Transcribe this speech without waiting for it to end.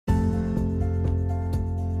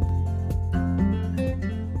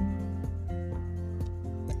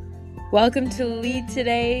Welcome to Lead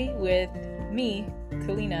Today with me,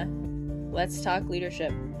 Kalina. Let's talk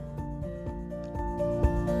leadership.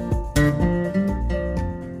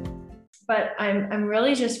 But I'm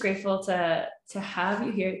really just grateful to have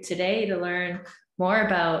you here today to learn more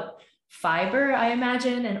about fiber, I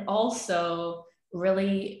imagine, and also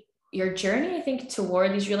really your journey, I think,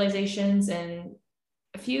 toward these realizations and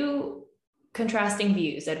a few contrasting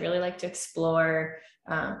views. I'd really like to explore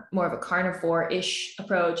more of a carnivore-ish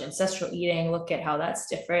approach, ancestral eating, look at how that's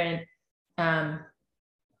different, and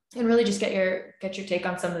really just get your take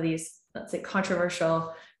on some of these, let's say,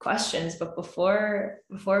 controversial questions. But before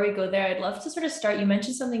we go there, I'd love to sort of start. You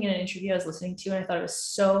mentioned something in an interview I was listening to, and I thought it was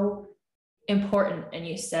so important. And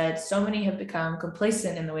you said so many have become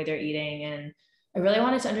complacent in the way they're eating. And I really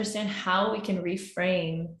wanted to understand how we can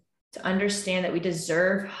reframe to understand that we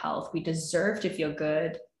deserve health, we deserve to feel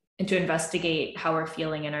good, and to investigate how we're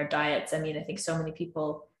feeling in our diets. I mean, I think so many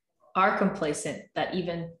people are complacent that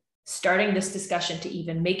even starting this discussion to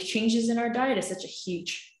even make changes in our diet is such a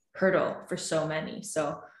huge hurdle for so many.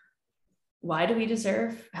 So why do we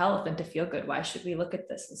deserve health and to feel good? Why should we look at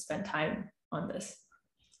this and spend time on this?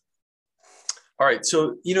 All right.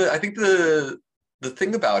 So, I think the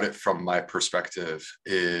thing about it from my perspective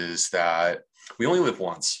is that we only live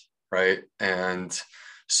once, right? And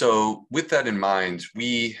so with that in mind,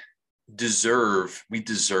 we deserve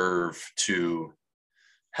to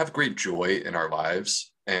have great joy in our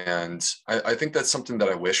lives. And I think that's something that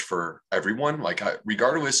I wish for everyone,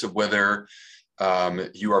 regardless of whether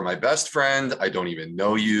you are my best friend, I don't even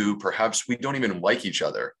know you, perhaps we don't even like each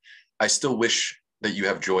other, I still wish that you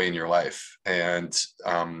have joy in your life. And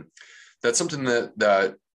that's something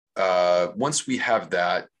that once we have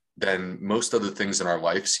that, then most other things in our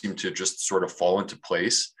life seem to just sort of fall into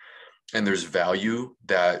place. And there's value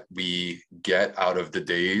that we get out of the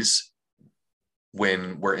days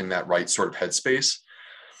when we're in that right sort of headspace.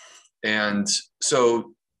 And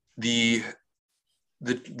so the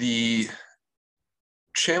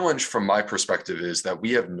challenge from my perspective is that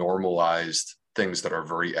we have normalized things that are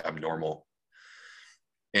very abnormal.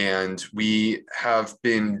 And we have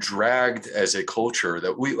been dragged as a culture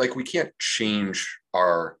that we can't change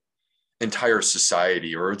our entire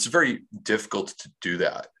society, or it's very difficult to do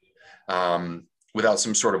that without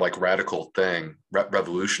some sort of radical thing,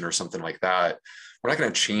 revolution or something like that. We're not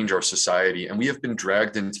going to change our society. And we have been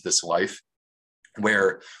dragged into this life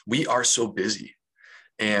where we are so busy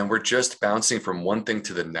and we're just bouncing from one thing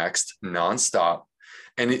to the next nonstop.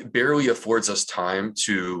 And it barely affords us time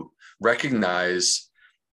to recognize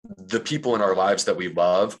the people in our lives that we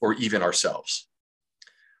love, or even ourselves.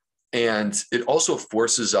 And it also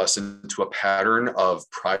forces us into a pattern of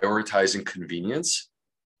prioritizing convenience.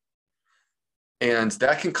 And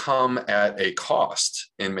that can come at a cost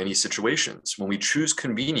in many situations. When we choose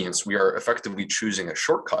convenience, we are effectively choosing a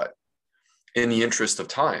shortcut in the interest of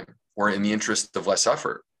time or in the interest of less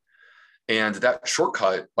effort. And that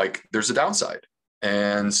shortcut, there's a downside.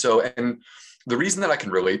 And the reason that I can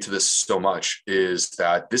relate to this so much is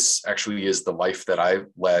that this actually is the life that I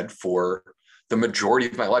led for the majority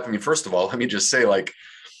of my life. I mean, first of all, let me just say,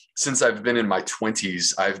 since I've been in my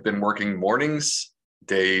 20s, I've been working mornings,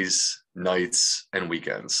 days, nights, and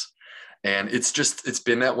weekends. And it's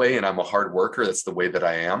been that way. And I'm a hard worker. That's the way that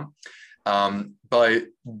I am. But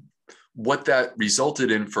what that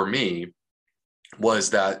resulted in for me was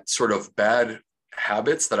that sort of bad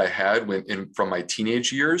habits that I had from my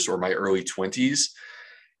teenage years or my early 20s,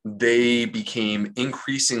 they became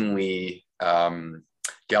increasingly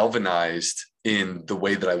galvanized in the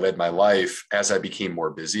way that I led my life as I became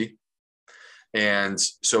more busy. And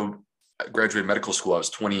so I graduated medical school. I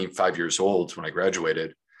was 25 years old when I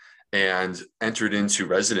graduated and entered into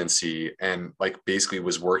residency, and basically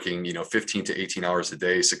was working, 15 to 18 hours a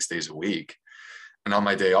day, 6 days a week. And on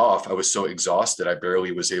my day off, I was so exhausted, I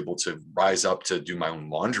barely was able to rise up to do my own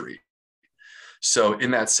laundry. So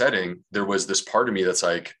in that setting, there was this part of me that's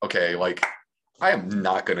okay, I am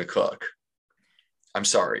not going to cook. I'm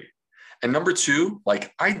sorry. And number two,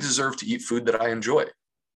 I deserve to eat food that I enjoy.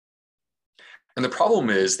 And the problem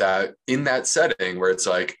is that in that setting where it's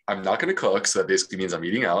I'm not going to cook, so that basically means I'm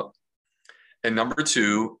eating out. And number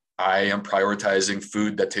two, I am prioritizing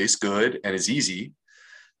food that tastes good and is easy.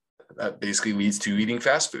 That basically leads to eating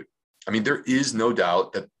fast food. I mean, there is no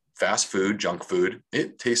doubt that fast food, junk food,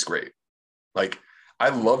 it tastes great. I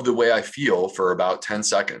love the way I feel for about 10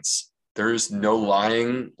 seconds. There's no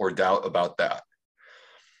lying or doubt about that.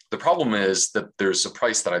 The problem is that there's a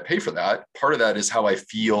price that I pay for that. Part of that is how I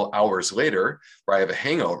feel hours later, where I have a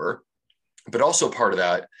hangover. But also part of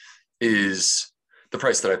that is the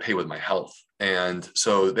price that I pay with my health. And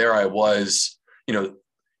so there I was,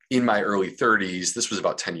 in my early 30s. This was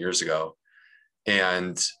about 10 years ago,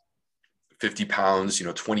 and 50 pounds,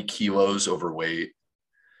 20 kilos overweight,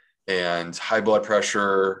 and high blood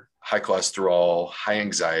pressure, high cholesterol, high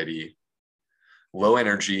anxiety, low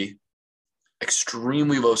energy,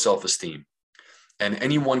 extremely low self-esteem. And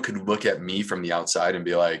anyone could look at me from the outside and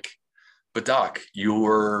be like, but doc,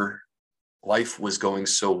 your life was going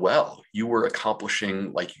so well. You were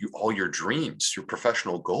accomplishing like all your dreams, your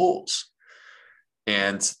professional goals.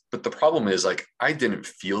 But the problem is, like, I didn't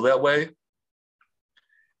feel that way.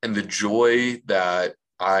 And the joy that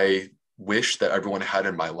I wish that everyone had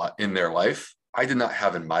in their life, I did not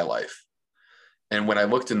have in my life. And when I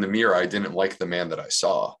looked in the mirror, I didn't like the man that I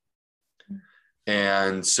saw.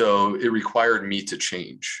 And so it required me to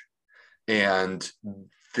change. And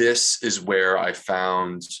this is where I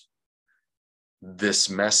found this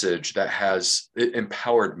message that it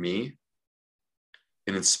empowered me.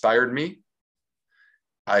 It inspired me.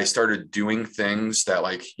 I started doing things that,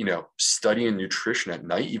 like, studying nutrition at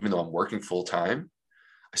night, even though I'm working full time.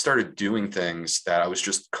 I started doing things that I was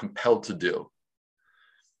just compelled to do.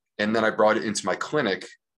 And then I brought it into my clinic,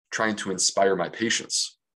 trying to inspire my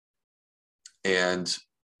patients. And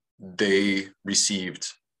they received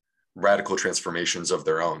radical transformations of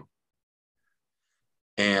their own.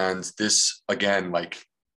 And this, again, like,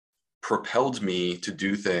 propelled me to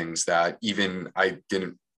do things that even I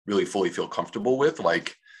didn't really fully feel comfortable with,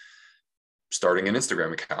 like starting an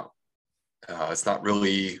Instagram account. It's not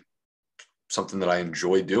really something that I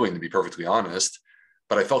enjoy doing, to be perfectly honest,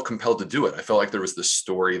 but I felt compelled to do it. I felt like there was this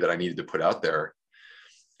story that I needed to put out there.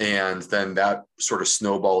 And then that sort of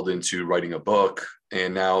snowballed into writing a book.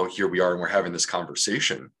 And now here we are, and we're having this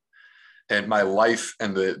conversation. And my life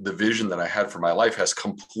and the vision that I had for my life has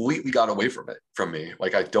completely got away from me.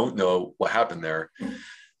 Like, I don't know what happened there.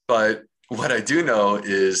 But what I do know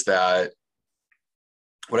is that,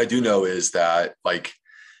 like,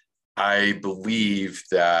 I believe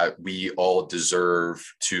that we all deserve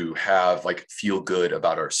to have, like, feel good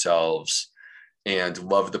about ourselves and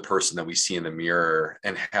love the person that we see in the mirror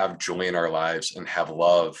and have joy in our lives and have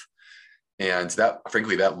love. And that,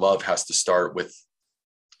 frankly, that love has to start with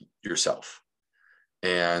yourself.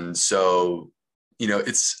 And so,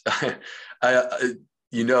 it's, that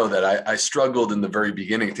I struggled in the very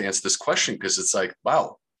beginning to answer this question, because it's like,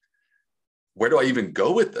 wow, where do I even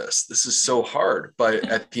go with this? This is so hard. But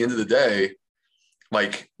at the end of the day,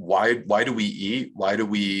 like, why do we eat?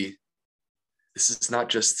 This is not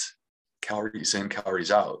just calories in,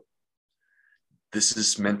 calories out. This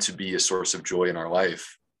is meant to be a source of joy in our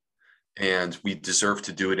life. And we deserve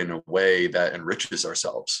to do it in a way that enriches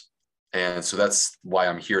ourselves. And so that's why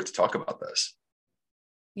I'm here to talk about this.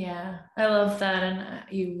 Yeah, I love that. And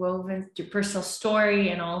you wove into your personal story,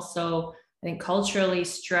 and also, I think, culturally,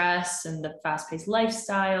 stress and the fast-paced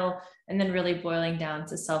lifestyle, and then really boiling down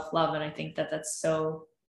to self-love. And I think that that's so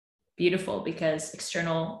beautiful, because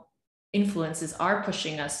external influences are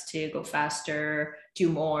pushing us to go faster, do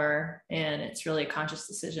more. And it's really a conscious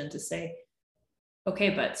decision to say,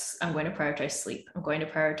 okay, but I'm going to prioritize sleep. I'm going to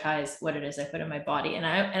prioritize what it is I put in my body. And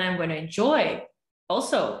I'm going to enjoy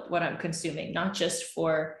also what I'm consuming, not just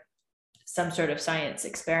for some sort of science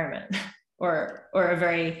experiment or a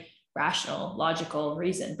very rational, logical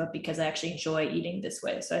reason, but because I actually enjoy eating this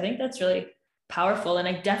way. So I think that's really powerful. And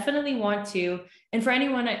I definitely want to, and for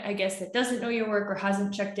anyone, I guess, that doesn't know your work or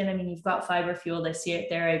hasn't checked in, I mean, you've got Fiber Fueled. I see it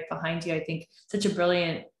there right behind you. I think such a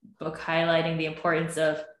brilliant book highlighting the importance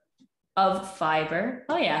of fiber.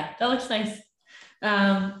 Oh yeah, that looks nice.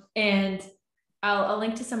 And I'll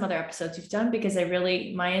link to some other episodes you've done, because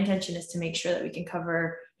my intention is to make sure that we can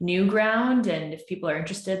cover new ground. And if people are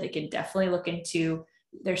interested, they can definitely look into,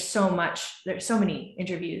 there's so many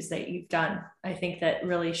interviews that you've done, I think, that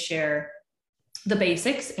really share the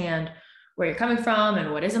basics and where you're coming from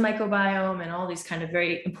and what is a microbiome and all these kind of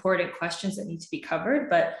very important questions that need to be covered.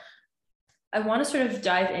 But I want to sort of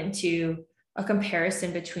dive into a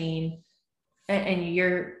comparison between, and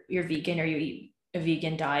you're vegan, or you eat a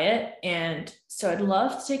vegan diet. And so I'd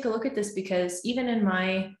love to take a look at this, because even in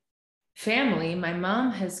my family, my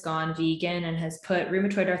mom has gone vegan and has put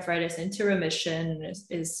rheumatoid arthritis into remission, and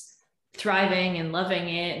is thriving and loving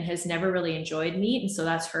it, and has never really enjoyed meat. And so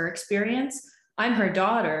that's her experience. I'm her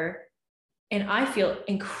daughter, and I feel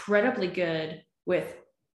incredibly good with,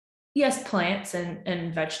 yes, plants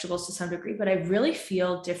and vegetables to some degree, but I really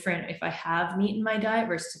feel different if I have meat in my diet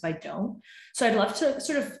versus if I don't. So I'd love to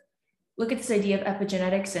sort of look at this idea of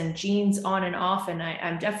epigenetics and genes on and off. And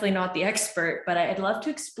I'm definitely not the expert, but I'd love to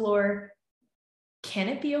explore, can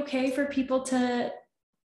it be okay for people to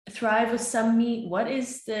thrive with some meat?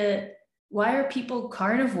 Why are people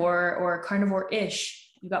carnivore or carnivore-ish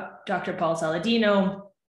you got Dr. Paul Saladino,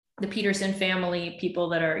 the Peterson family, people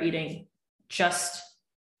that are eating just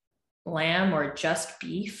lamb or just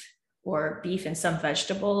beef, or beef and some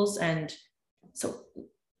vegetables. And so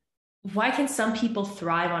why can some people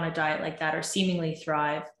thrive on a diet like that, or seemingly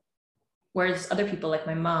thrive, whereas other people like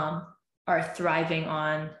my mom are thriving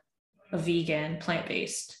on a vegan,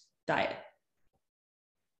 plant-based diet?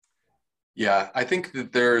 Yeah, I think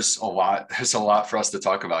that there's a lot for us to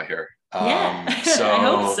talk about here. Yeah, I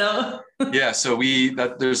hope so. Yeah, so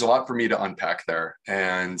there's a lot for me to unpack there.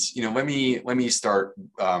 And, let me start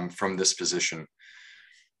from this position.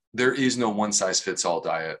 There is no one size fits all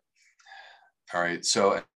diet. All right.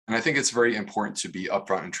 So, and I think it's very important to be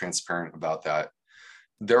upfront and transparent about that.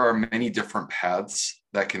 There are many different paths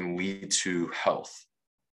that can lead to health.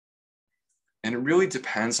 And it really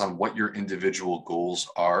depends on what your individual goals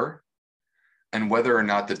are and whether or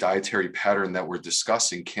not the dietary pattern that we're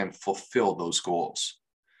discussing can fulfill those goals.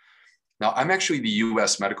 Now, I'm actually the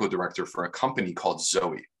US medical director for a company called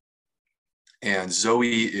Zoe. And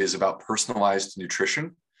Zoe is about personalized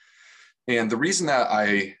nutrition. And the reason that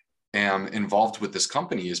I am involved with this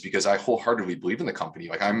company is because I wholeheartedly believe in the company.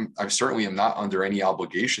 Like I certainly am not under any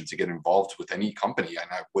obligation to get involved with any company. And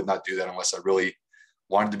I would not do that unless I really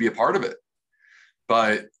wanted to be a part of it.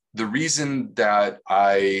 But the reason that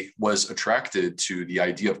I was attracted to the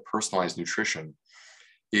idea of personalized nutrition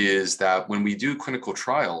is that when we do clinical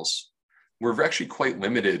trials, we're actually quite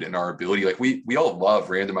limited in our ability. Like we all love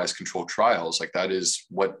randomized controlled trials. Like that is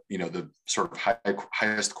what, the sort of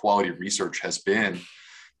highest quality research has been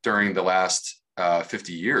during the last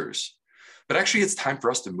 50 years. But actually it's time for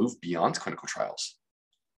us to move beyond clinical trials.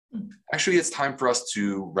 Actually, it's time for us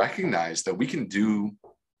to recognize that we can do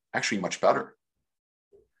actually much better.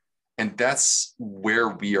 And that's where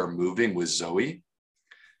we are moving with Zoe.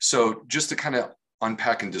 So just to kind of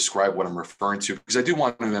unpack and describe what I'm referring to, because I do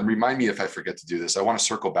want to, and remind me if I forget to do this, I want to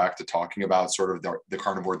circle back to talking about sort of the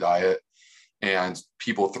carnivore diet and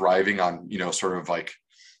people thriving on, sort of like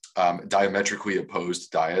diametrically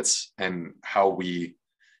opposed diets and how we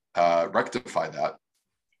rectify that.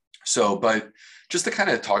 So, but just to kind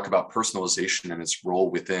of talk about personalization and its role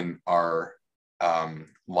within our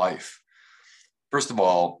life. First of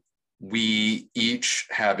all, we each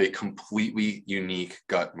have a completely unique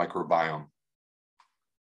gut microbiome.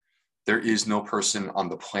 There is no person on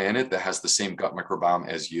the planet that has the same gut microbiome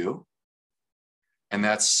as you. And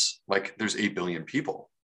that's like, there's 8 billion people.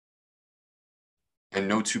 And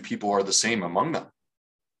no two people are the same among them.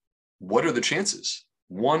 What are the chances?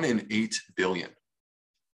 1 in 8 billion.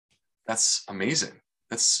 That's amazing.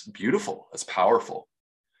 That's beautiful. That's powerful.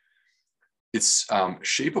 It's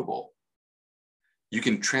shapeable. You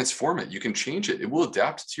can transform it. You can change it. It will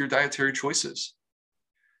adapt to your dietary choices.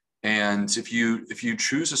 And if you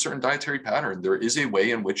choose a certain dietary pattern, there is a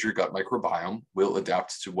way in which your gut microbiome will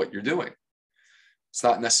adapt to what you're doing. It's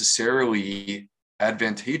not necessarily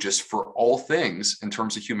advantageous for all things in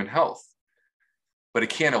terms of human health, but it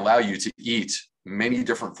can allow you to eat many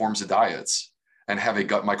different forms of diets and have a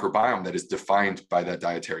gut microbiome that is defined by that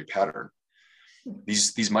dietary pattern.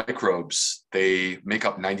 These microbes, they make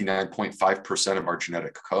up 99.5% of our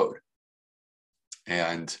genetic code.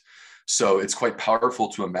 And so it's quite powerful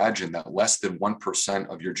to imagine that less than 1%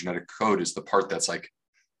 of your genetic code is the part that's like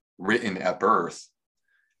written at birth.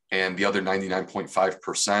 And the other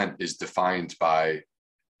 99.5% is defined by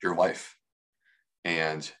your life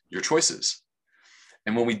and your choices.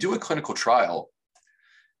 And when we do a clinical trial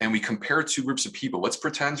and we compare 2 groups of people, let's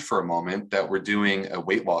pretend for a moment that we're doing a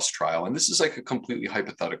weight loss trial. And this is like a completely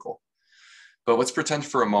hypothetical, but let's pretend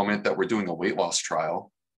for a moment that we're doing a weight loss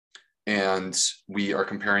trial and we are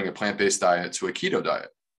comparing a plant-based diet to a keto diet.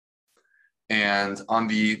 And on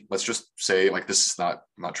the, let's just say, like, this is not,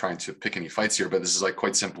 I'm not trying to pick any fights here, but this is like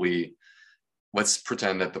quite simply, let's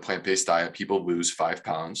pretend that the plant-based diet, people lose 5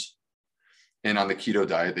 pounds. And on the keto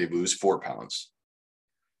diet, they lose 4 pounds.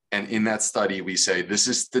 And in that study, we say this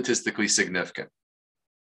is statistically significant.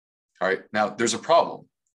 All right, now there's a problem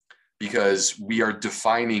because we are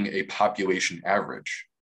defining a population average.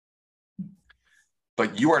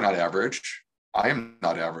 But you are not average. I am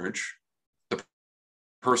not average. The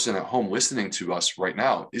person at home listening to us right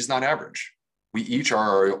now is not average. We each are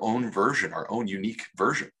our own version, our own unique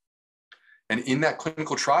version. And in that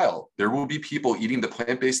clinical trial, there will be people eating the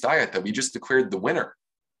plant-based diet that we just declared the winner.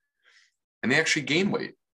 And they actually gain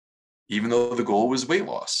weight, even though the goal was weight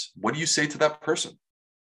loss. What do you say to that person?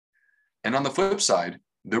 And on the flip side,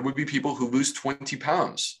 there would be people who lose 20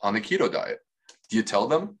 pounds on the keto diet. Do you tell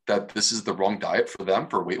them that this is the wrong diet for them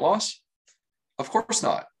for weight loss? Of course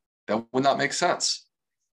not. That would not make sense.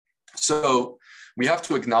 So we have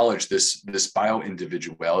to acknowledge this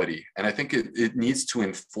bio-individuality. And I think it needs to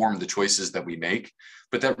inform the choices that we make,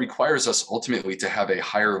 but that requires us ultimately to have a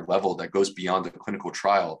higher level that goes beyond the clinical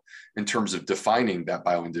trial in terms of defining that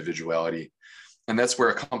bio-individuality. And that's where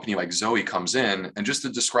a company like Zoe comes in. And just to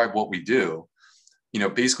describe what we do,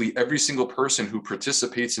 basically every single person who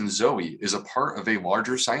participates in Zoe is a part of a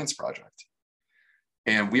larger science project.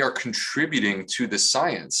 And we are contributing to the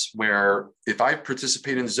science where if I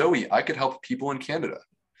participate in Zoe, I could help people in Canada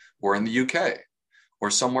or in the UK or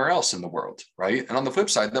somewhere else in the world, right? And on the flip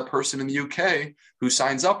side, that person in the UK who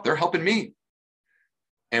signs up, they're helping me.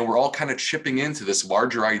 And we're all kind of chipping into this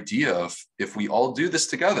larger idea of if we all do this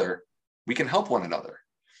together, we can help one another.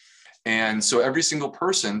 And so every single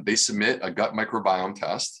person, they submit a gut microbiome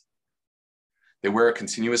test. They wear a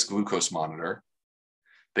continuous glucose monitor.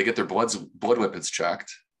 They get their blood lipids checked.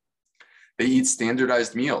 They eat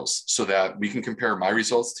standardized meals so that we can compare my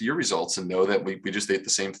results to your results and know that we just ate the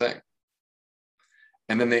same thing.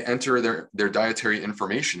 And then they enter their dietary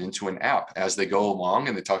information into an app as they go along,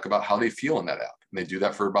 and they talk about how they feel in that app. And they do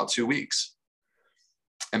that for about 2 weeks.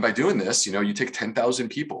 And by doing this, you take 10,000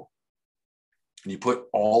 people and you put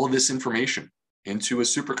all of this information into a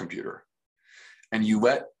supercomputer. And you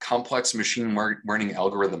let complex machine learning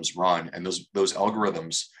algorithms run, and those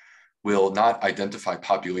algorithms will not identify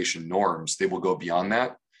population norms. They will go beyond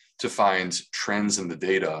that to find trends in the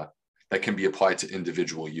data that can be applied to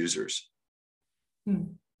individual users.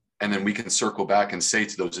 And then we can circle back and say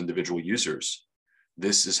to those individual users,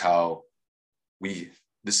 this is how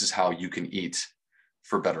you can eat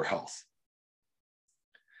for better health.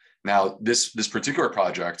 Now, this particular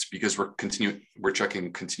project, because we're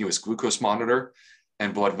checking continuous glucose monitor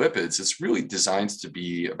and blood lipids, it's really designed to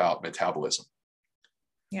be about metabolism.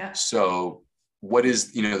 Yeah. So what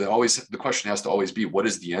is, the question has to always be, what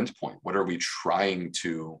is the end point? What are we trying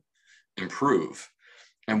to improve?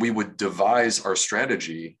 And we would devise our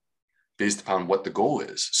strategy based upon what the goal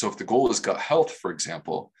is. So if the goal is gut health, for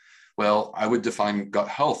example, well, I would define gut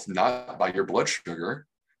health not by your blood sugar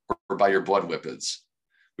or by your blood lipids.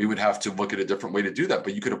 We would have to look at a different way to do that,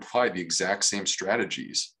 but you could apply the exact same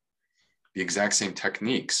strategies, the exact same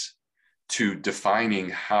techniques to defining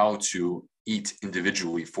how to eat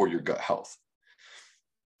individually for your gut health.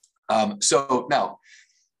 So now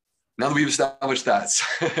that we've established that,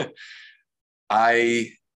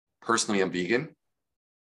 I personally am vegan.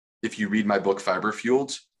 If you read my book, Fiber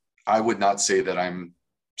Fueled, I would not say that I'm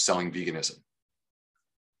selling veganism.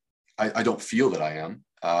 I don't feel that I am.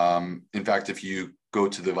 In fact, if you go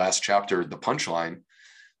to the last chapter, the punchline,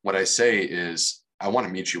 what I say is, I want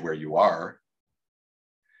to meet you where you are.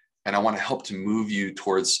 And I want to help to move you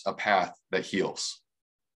towards a path that heals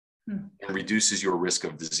and reduces your risk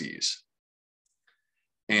of disease.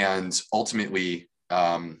 And ultimately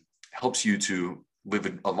helps you to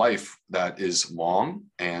live a life that is long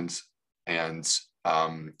and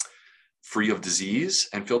free of disease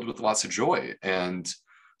and filled with lots of joy. And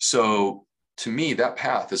so to me, that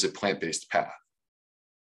path is a plant-based path.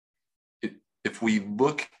 If we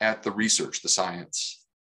look at the research, the science,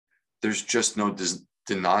 there's just no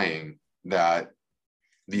denying that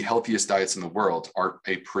the healthiest diets in the world are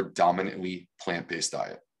a predominantly plant-based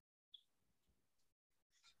diet,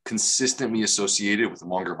 consistently associated with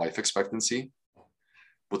longer life expectancy,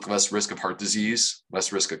 with less risk of heart disease,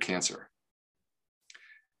 less risk of cancer.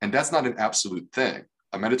 And that's not an absolute thing.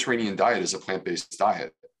 A Mediterranean diet is a plant-based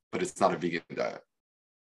diet, but it's not a vegan diet.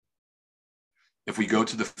 If we go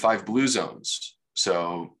to the 5 blue zones,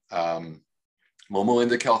 so Loma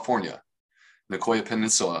Linda, California, Nicoya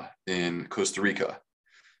Peninsula in Costa Rica,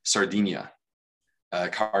 Sardinia,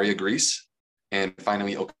 Caria, Greece, and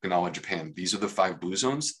finally Okinawa, Japan. These are the 5 blue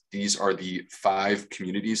zones. These are the 5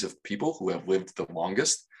 communities of people who have lived the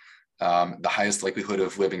longest, the highest likelihood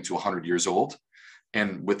of living to 100 years old,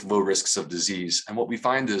 and with low risks of disease. And what we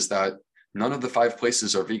find is that none of the 5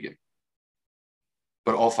 places are vegan,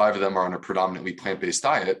 but all 5 of them are on a predominantly plant-based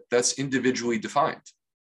diet that's individually defined.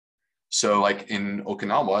 So like in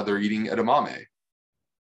Okinawa, they're eating edamame.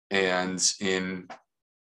 And in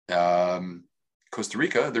Costa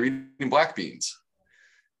Rica, they're eating black beans.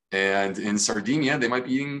 And in Sardinia, they might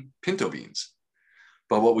be eating pinto beans.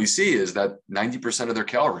 But what we see is that 90% of their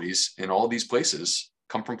calories in all of these places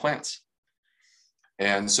come from plants.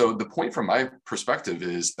 And so the point from my perspective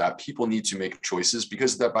is that people need to make choices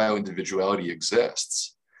because that bioindividuality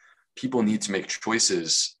exists. People need to make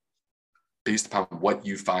choices based upon what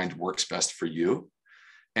you find works best for you.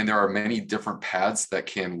 And there are many different paths that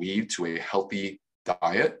can lead to a healthy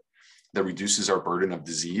diet that reduces our burden of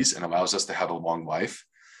disease and allows us to have a long life.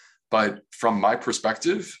 But from my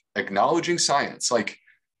perspective, acknowledging science, like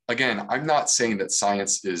again, I'm not saying that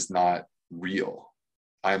science is not real.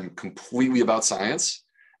 I'm completely about science.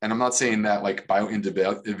 And I'm not saying that like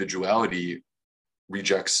bioindividuality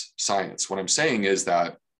rejects science. What I'm saying is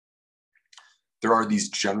that there are these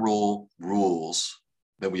general rules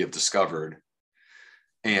that we have discovered.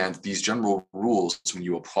 And these general rules, when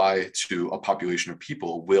you apply to a population of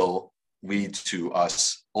people, will lead to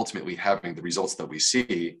us ultimately having the results that we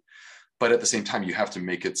see. But at the same time, you have to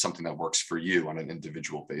make it something that works for you on an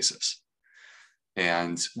individual basis.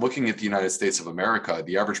 And looking at the United States of America,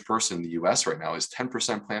 the average person in the US right now is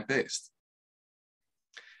 10% plant-based.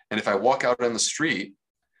 And if I walk out on the street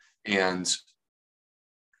and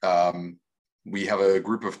we have a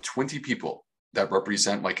group of 20 people that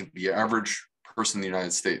represent like the average person in the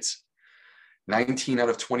United States, 19 out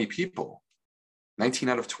of 20 people, 19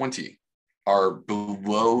 out of 20 are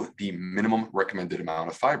below the minimum recommended amount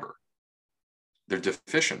of fiber. They're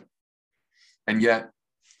deficient. And yet,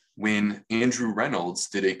 when Andrew Reynolds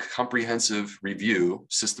did a comprehensive review,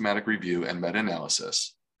 systematic review, and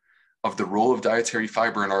meta-analysis of the role of dietary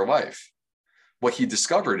fiber in our life, what he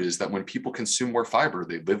discovered is that when people consume more fiber,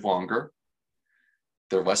 they live longer,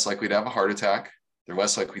 they're less likely to have a heart attack, they're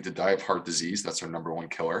less likely to die of heart disease, that's our number one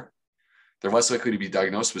killer. They're less likely to be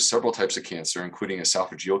diagnosed with several types of cancer, including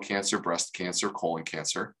esophageal cancer, breast cancer, colon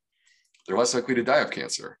cancer. They're less likely to die of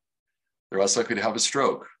cancer. They're less likely to have a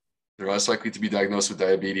stroke. They're less likely to be diagnosed with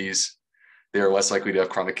diabetes. They are less likely to have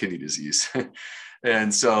chronic kidney disease.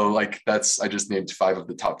 And so like I just named 5 of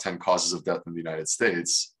the top 10 causes of death in the United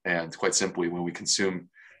States. And quite simply, when we consume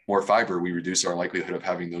more fiber, we reduce our likelihood of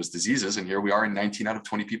having those diseases. And here we are, and 19 out of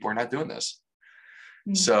 20 people are not doing this.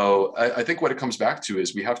 Mm-hmm. So I think what it comes back to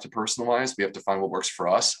is we have to personalize, we have to find what works for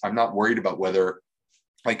us. I'm not worried about whether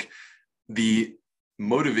like the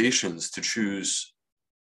motivations to choose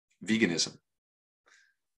veganism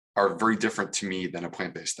are very different to me than a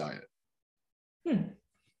plant-based diet.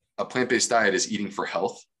 A plant-based diet is eating for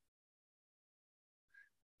health.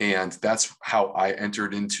 And that's how I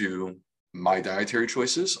entered into my dietary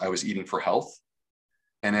choices. I was eating for health.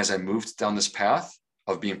 And as I moved down this path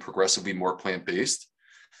of being progressively more plant-based,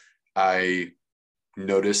 I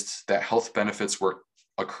noticed that health benefits were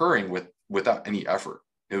occurring without any effort.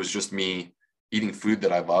 It was just me eating food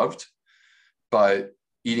that I loved, but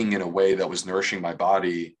eating in a way that was nourishing my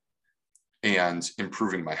body and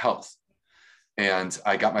improving my health. And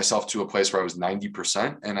I got myself to a place where I was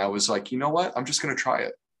 90%. And I was like, you know what? I'm just going to try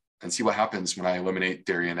it and see what happens when I eliminate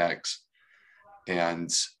dairy and eggs. And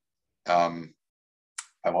I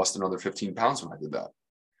lost another 15 pounds when I did that.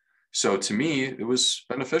 So to me, it was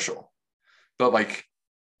beneficial. But like,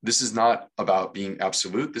 this is not about being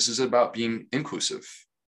absolute. This is about being inclusive.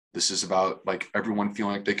 This is about like everyone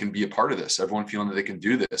feeling like they can be a part of this, everyone feeling that they can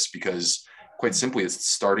do this, because quite simply, it's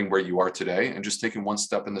starting where you are today and just taking one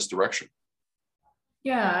step in this direction.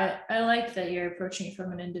 Yeah, I like that you're approaching it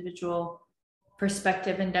from an individual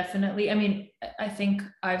perspective. And definitely, I mean, I think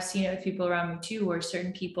I've seen it with people around me too, where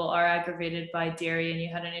certain people are aggravated by dairy. And you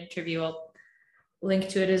had an interview, I'll link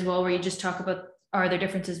to it as well, where you just talk about, are there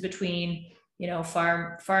differences between, you know,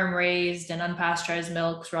 farm raised and unpasteurized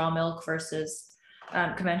milks, raw milk versus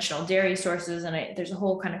conventional dairy sources. And there's a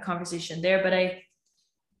whole kind of conversation there, but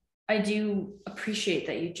I do appreciate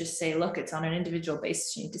that you just say, look, it's on an individual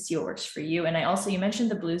basis. You need to see what works for you. And you mentioned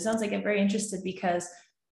the blue zones. I get very interested because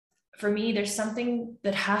for me, there's something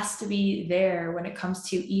that has to be there when it comes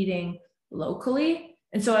to eating locally.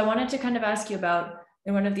 And so I wanted to kind of ask you about,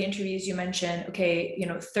 in one of the interviews you mentioned, okay, you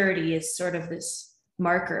know, 30 is sort of this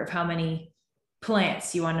marker of how many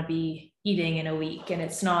plants you want to be eating in a week. And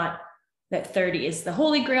it's not that 30 is the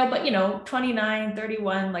holy grail, but you know, 29,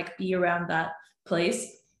 31, like be around that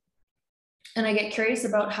place. And I get curious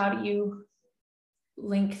about, how do you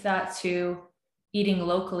link that to eating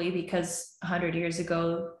locally? Because 100 years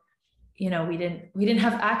ago, you know, we didn't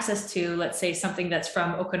have access to, let's say, something that's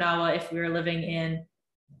from Okinawa if we were living in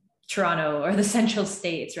Toronto or the Central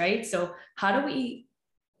States, right? So how do we,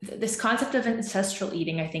 this concept of ancestral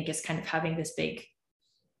eating, I think, is kind of having this big,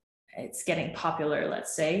 it's getting popular,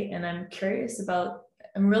 let's say. And I'm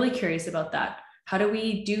really curious about that. How do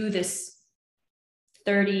we do this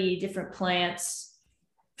 30 different plants,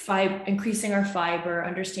 increasing our fiber,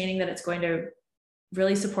 understanding that it's going to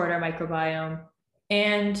really support our microbiome,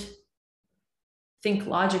 and think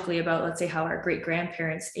logically about, let's say, how our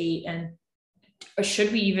great-grandparents ate, and or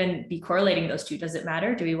should we even be correlating those two? Does it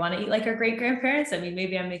matter? Do we want to eat like our great-grandparents? I mean,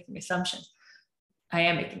 maybe I'm making assumptions. I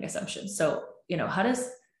am making assumptions. So, you know,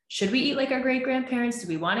 should we eat like our great-grandparents? Do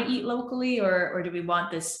we want to eat locally, or do we want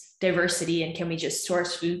this diversity, and can we just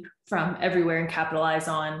source food from everywhere and capitalize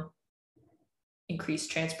on increased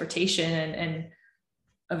transportation and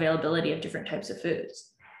availability of different types of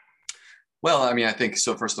foods? Well, I mean, I think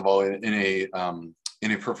so. First of all, in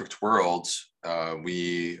a perfect world,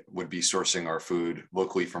 we would be sourcing our food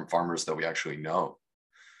locally from farmers that we actually know.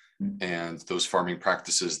 And those farming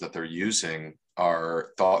practices that they're using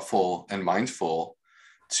are thoughtful and mindful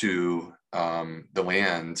to the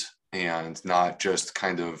land, and not just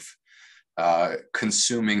kind of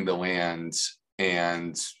consuming the land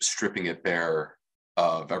and stripping it bare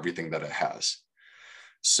of everything that it has.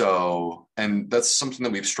 So, and that's something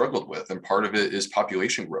that we've struggled with. And part of it is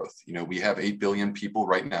population growth. You know, we have 8 billion people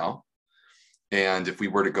right now. And if we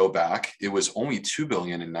were to go back, it was only 2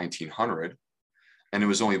 billion in 1900, and it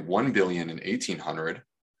was only 1 billion in 1800.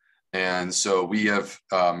 And so we have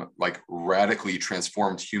like radically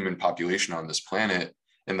transformed human population on this planet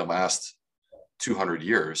in the last 200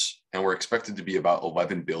 years. And we're expected to be about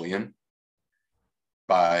 11 billion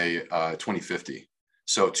by 2050.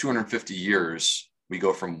 So 250 years, we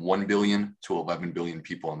go from 1 billion to 11 billion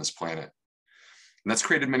people on this planet. And that's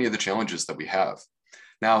created many of the challenges that we have.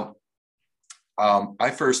 Now, I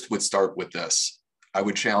first would start with this. I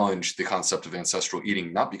would challenge the concept of ancestral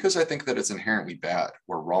eating, not because I think that it's inherently bad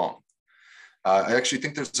or wrong. I actually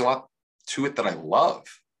think there's a lot to it that I love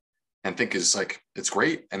and think is like, it's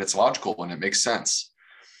great and it's logical and it makes sense.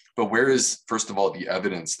 But where is, first of all, the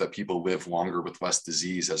evidence that people live longer with less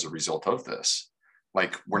disease as a result of this?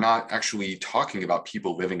 Like, we're not actually talking about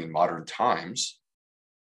people living in modern times.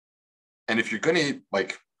 And if you're going to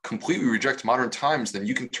like completely reject modern times, then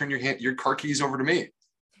you can turn your car keys over to me,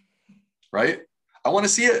 right? I want to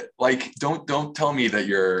see it. Like, don't tell me that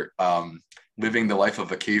you're living the life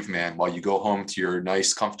of a caveman while you go home to your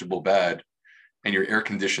nice, comfortable bed and your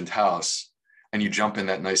air-conditioned house, and you jump in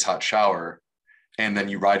that nice hot shower, and then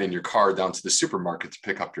you ride in your car down to the supermarket to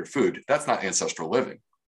pick up your food. That's not ancestral living.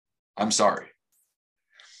 I'm sorry.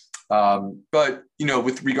 But, you know,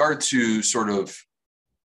 with regard to sort of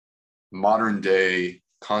modern day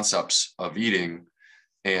concepts of eating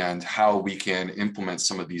and how we can implement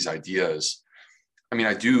some of these ideas, I mean,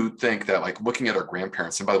 I do think that, like, looking at our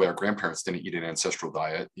grandparents, and by the way, our grandparents didn't eat an ancestral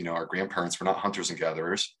diet. You know, our grandparents were not hunters and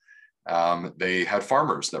gatherers. They had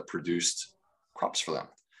farmers that produced crops for them,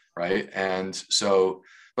 right? And so,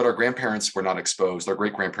 but our grandparents were not exposed, our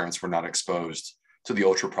great-grandparents were not exposed to the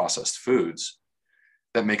ultra-processed foods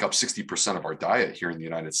that make up 60% of our diet here in the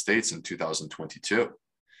United States in 2022.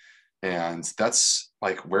 And that's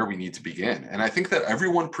like where we need to begin. And I think that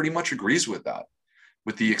everyone pretty much agrees with that,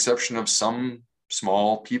 with the exception of some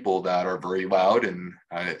small people that are very loud. And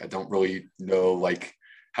I don't really know like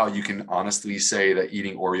how you can honestly say that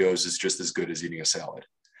eating Oreos is just as good as eating a salad.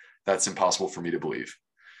 That's impossible for me to believe.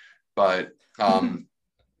 But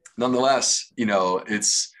nonetheless, you know,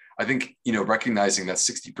 I think, you know, recognizing that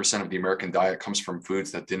 60% of the American diet comes from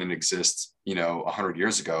foods that didn't exist, you know, 100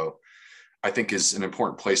 years ago, I think is an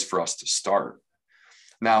important place for us to start.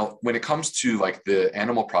 Now, when it comes to like the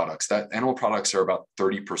animal products, that animal products are about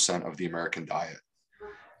 30% of the American diet.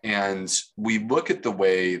 And we look at the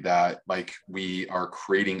way that like we are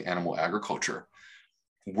creating animal agriculture.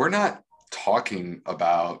 We're not talking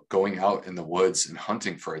about going out in the woods and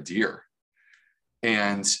hunting for a deer.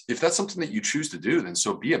 And if that's something that you choose to do, then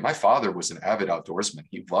so be it. My father was an avid outdoorsman.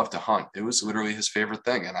 He loved to hunt. It was literally his favorite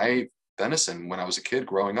thing. And I ate venison when I was a kid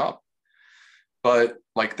growing up. But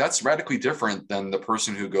like, that's radically different than the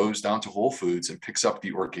person who goes down to Whole Foods and picks up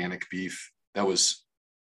the organic beef that was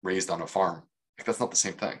raised on a farm. Like, that's not the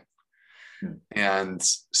same thing. And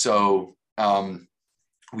so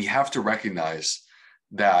we have to recognize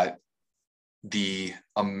that the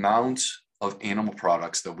amount of animal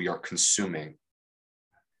products that we are consuming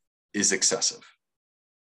is excessive.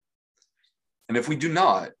 And if we do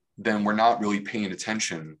not, then we're not really paying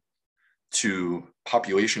attention to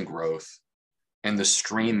population growth and the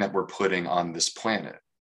strain that we're putting on this planet.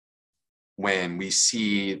 When we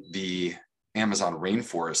see the Amazon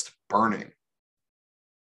rainforest burning,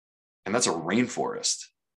 and that's a rainforest.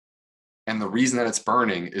 And the reason that it's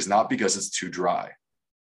burning is not because it's too dry.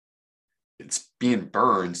 It's being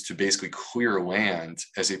burned to basically clear land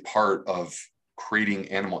as a part of creating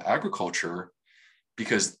animal agriculture,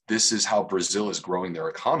 because this is how Brazil is growing their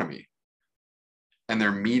economy. And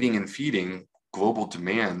they're meeting and feeding global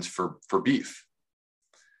demand for beef.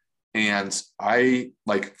 And I,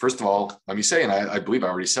 like, first of all, let me say, and I believe I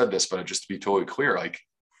already said this, but just to be totally clear, like,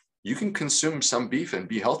 you can consume some beef and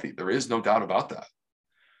be healthy. There is no doubt about that.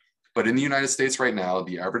 But in the United States right now,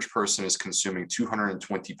 the average person is consuming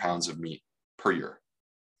 220 pounds of meat per year.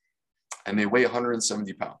 And they weigh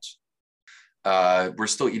 170 pounds. We're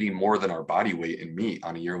still eating more than our body weight in meat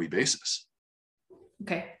on a yearly basis.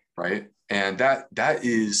 Okay. Right. And that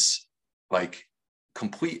is like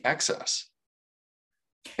complete excess.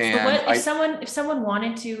 So And what if someone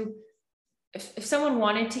wanted to if someone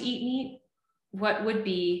wanted to eat meat, what would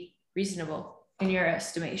be reasonable in your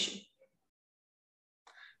estimation?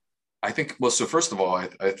 I think, well, so first of all,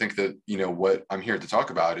 I think that, what I'm here to talk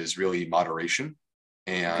about is really moderation.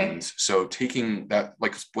 And Okay. so taking that,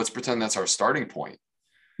 like, let's pretend that's our starting point,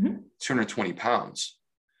 Mm-hmm. 220 pounds.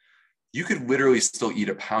 You could literally still eat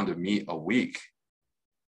a pound of meat a week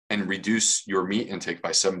and reduce your meat intake by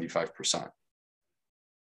 75%.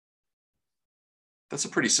 That's a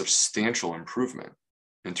pretty substantial improvement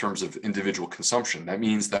in terms of individual consumption. That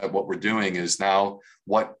means that what we're doing is now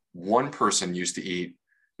what one person used to eat,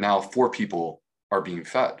 now 4 people are being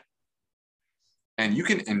fed. And you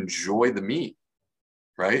can enjoy the meat,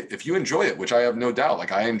 right? If you enjoy it, which I have no doubt,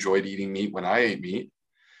 like I enjoyed eating meat when I ate meat.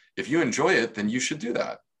 If you enjoy it, then you should do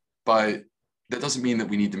that. But that doesn't mean that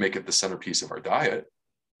we need to make it the centerpiece of our diet.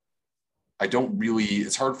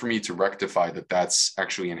 It's hard for me to rectify that that's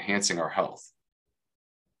actually enhancing our health.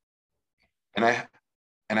 And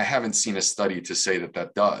I haven't seen a study to say that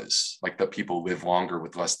that does, like that people live longer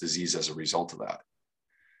with less disease as a result of that.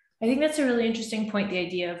 I think that's a really interesting point, the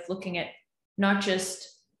idea of looking at not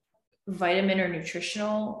just vitamin or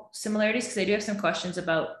nutritional similarities, because I do have some questions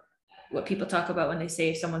about what people talk about when they say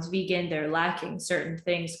if someone's vegan, they're lacking certain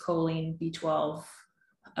things, choline, B12,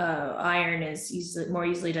 iron is more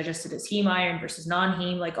easily digested as heme iron versus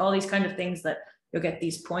non-heme, like all these kind of things that you'll get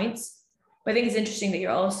these points. But I think it's interesting that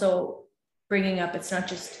you're also bringing up, it's not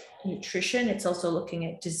just nutrition, it's also looking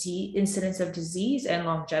at disease, incidence of disease and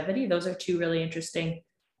longevity. Those are 2 really interesting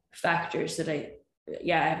factors that I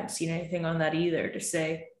haven't seen anything on that either, to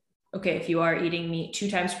say, okay, if you are eating meat 2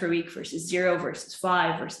 times per week versus 0 versus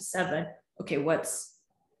 5 versus 7, okay,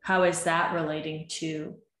 how is that relating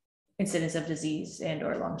to incidence of disease and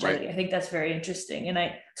or longevity? Right. I think that's very interesting.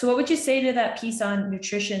 And so what would you say to that piece on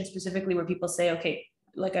nutrition specifically, where people say, okay,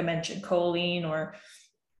 like I mentioned, choline or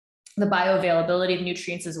the bioavailability of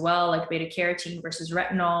nutrients as well, like beta carotene versus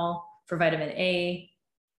retinol for vitamin A.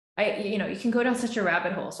 You can go down such a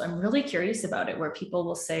rabbit hole. So I'm really curious about it, where people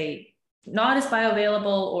will say not as bioavailable,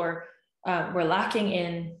 or we're lacking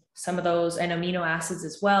in some of those, and amino acids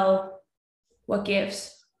as well. What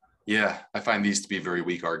gives? Yeah, I find these to be very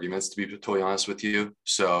weak arguments, to be totally honest with you.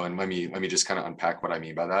 So, and let me just kind of unpack what I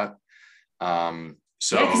mean by that.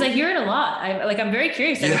 Yeah, because I hear it a lot. I'm very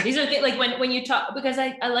curious. Yeah. These are like when you talk, because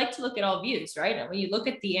I like to look at all views, right? And when you look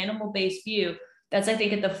at the animal-based view, that's, I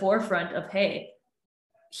think, at the forefront of, hey,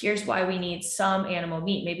 here's why we need some animal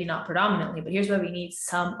meat, maybe not predominantly, but here's why we need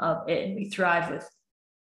some of it. And we thrive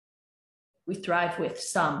with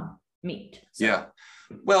some meat. So. Yeah.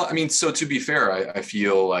 Well, I mean, so to be fair, I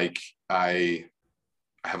feel like I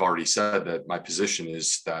have already said that my position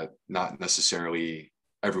is that not necessarily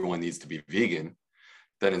everyone needs to be vegan,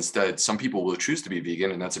 that instead some people will choose to be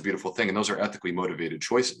vegan, and that's a beautiful thing. And those are ethically motivated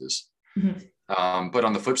choices. Mm-hmm. But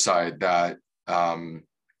on the flip side, that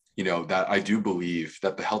that I do believe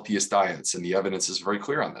that the healthiest diets, and the evidence is very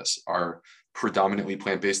clear on this, are predominantly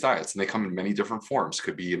plant-based diets. And they come in many different forms.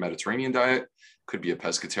 Could be a Mediterranean diet, could be a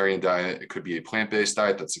pescatarian diet, it could be a plant-based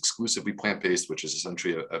diet that's exclusively plant-based, which is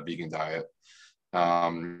essentially a vegan diet.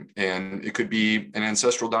 And it could be an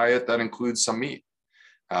ancestral diet that includes some meat.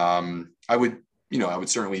 I would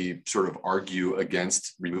certainly sort of argue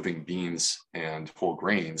against removing beans and whole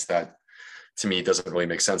grains. That to me doesn't really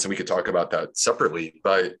make sense. And we could talk about that separately,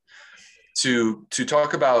 but to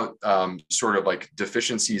talk about sort of like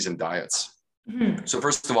deficiencies in diets. Mm-hmm. So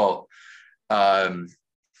first of all,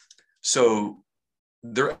 so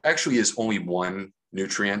there actually is only one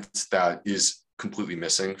nutrient that is completely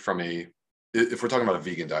missing if we're talking about a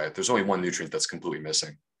vegan diet, there's only one nutrient that's completely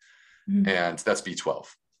missing. Mm-hmm. And that's B12.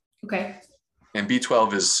 Okay. And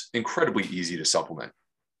B12 is incredibly easy to supplement.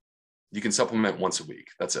 You can supplement once a week.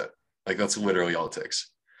 That's it. Like that's literally all it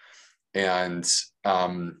takes. And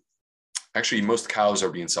actually most cows are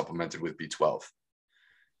being supplemented with B12.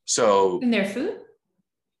 So in their food?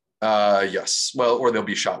 Yes. Well, or they'll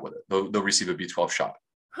be shot with it. They'll receive a B12 shot.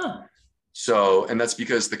 Huh. So, and that's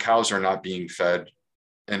because the cows are not being fed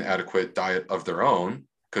an adequate diet of their own,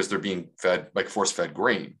 because they're being fed like force-fed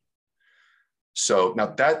grain. So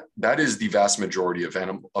now that is the vast majority of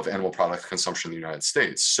animal product consumption in the United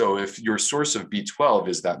States. So if your source of B12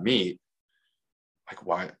 is that meat, like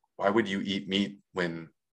why would you eat meat when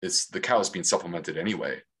the cow is being supplemented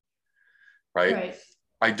anyway? Right?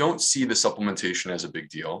 I don't see the supplementation as a big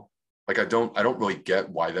deal. Like I don't really get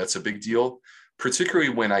why that's a big deal, particularly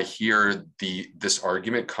when I hear this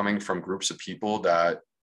argument coming from groups of people that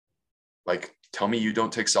like tell me you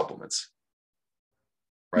don't take supplements.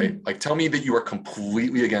 right? Like, tell me that you are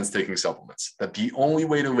completely against taking supplements, that the only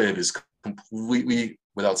way to live is completely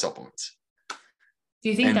without supplements. Do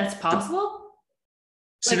you think And that's possible?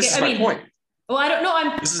 See, this is my point. Well, I don't know.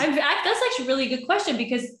 That's actually a really good question,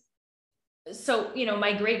 because so,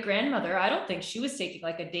 my great grandmother, I don't think she was taking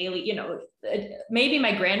like a daily, maybe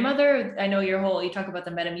my grandmother, I know you talk about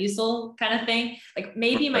the Metamucil kind of thing, like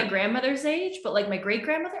maybe my grandmother's age, but like my great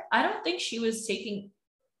grandmother, I don't think she was taking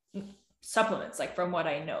supplements, like from what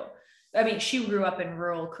I know. I mean, she grew up in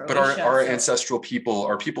rural Croatia. But our ancestral people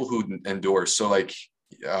are people who endorse. So like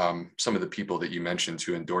some of the people that you mentioned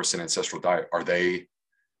who endorse an ancestral diet, are they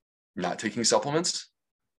not taking supplements?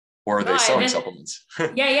 Or are they selling supplements?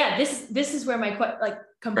 Yeah. This is where my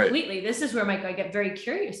completely. Right. This is where I get very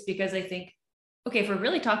curious, because I think, okay, if we're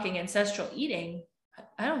really talking ancestral eating,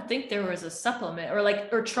 I don't think there was a supplement,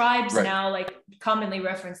 or tribes now like commonly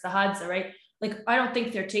reference the Hadza, right? Like, I don't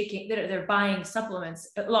think they're buying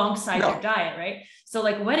supplements alongside their diet, right? So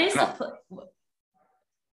like, what is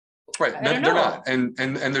right? They're not, and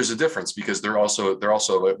there's a difference, because they're also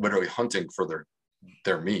literally hunting for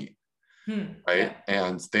their meat. Right. Yeah.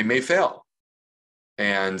 And they may fail,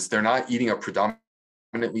 and they're not eating a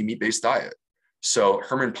predominantly meat-based diet. So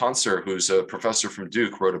Herman Poncer, who's a professor from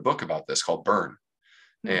Duke, wrote a book about this called Burn.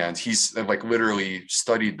 And he's like literally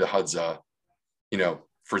studied the Hadza,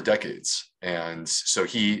 for decades. And so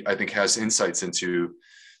he, I think, has insights into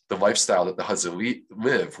the lifestyle that the Hadza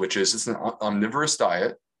live, which is it's an omnivorous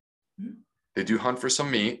diet. They do hunt for some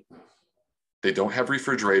meat. They don't have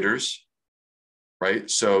refrigerators.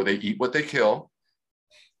 Right? So they eat what they kill.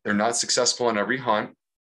 They're not successful on every hunt,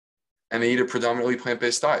 and they eat a predominantly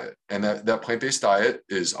plant-based diet. And that plant-based diet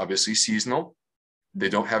is obviously seasonal. They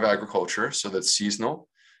don't have agriculture, so that's seasonal,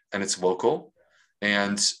 and it's local,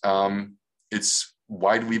 and it's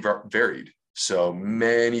widely varied. So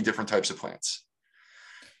many different types of plants.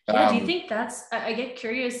 Yeah. Do you think I get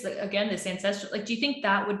curious, like, again, this ancestral, like, do you think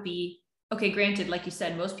that would be, okay, granted, like you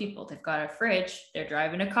said, most people, they've got a fridge, they're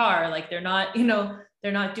driving a car, like they're not,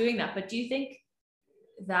 they're not doing that. But do you think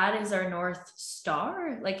that is our North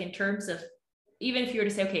Star? Like, in terms of, even if you were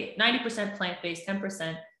to say, okay, 90% plant-based,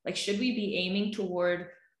 10%, like, should we be aiming toward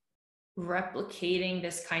replicating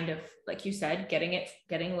this kind of, like you said,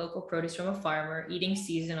 getting local produce from a farmer, eating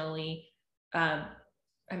seasonally?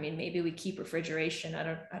 I mean, maybe we keep refrigeration.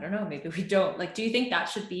 I don't know. Maybe we don't. Like, do you think that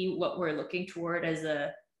should be what we're looking toward as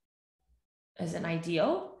an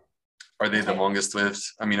ideal? Are they the longest lived?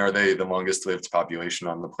 I mean, are they the longest lived population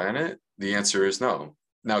on the planet? The answer is no.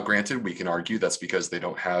 Now, granted, we can argue that's because they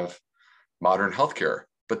don't have modern healthcare,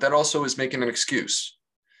 but that also is making an excuse,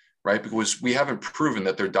 right? Because we haven't proven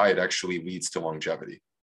that their diet actually leads to longevity.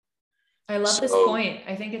 I love this point.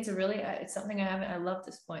 I think it's it's something I love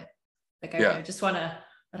this point. Like, I just want to,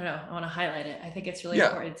 I don't know, I want to highlight it. I think it's really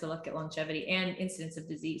important to look at longevity and incidence of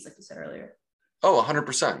disease, like you said earlier. Oh,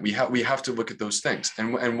 100%. We have to look at those things.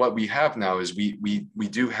 And what we have now is we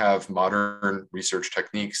do have modern research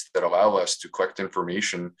techniques that allow us to collect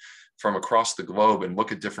information from across the globe and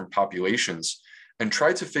look at different populations and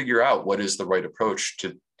try to figure out what is the right approach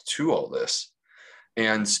to all this.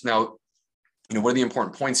 And now, one of the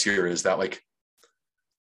important points here is that, like,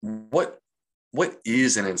 what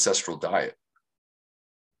is an ancestral diet?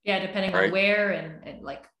 Yeah, depending on where and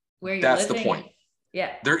like where you're living. That's the point.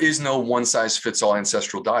 Yeah. There is no one size fits all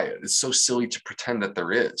ancestral diet. It's so silly to pretend that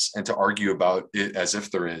there is and to argue about it as if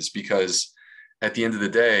there is, because at the end of the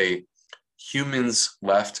day, humans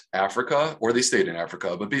left Africa, or they stayed in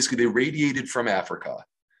Africa, but basically they radiated from Africa.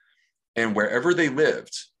 And wherever they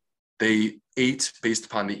lived, they ate based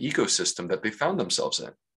upon the ecosystem that they found themselves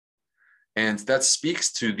in. And that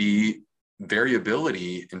speaks to the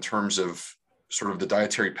variability in terms of sort of the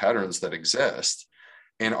dietary patterns that exist,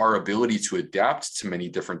 and our ability to adapt to many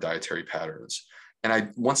different dietary patterns.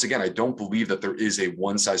 And once again, I don't believe that there is a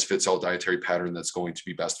one size fits all dietary pattern that's going to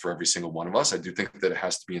be best for every single one of us. I do think that it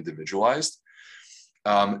has to be individualized.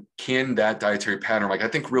 Can that dietary pattern, like, I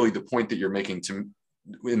think really the point that you're making in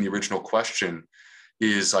the original question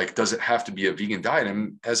is, like, does it have to be a vegan diet?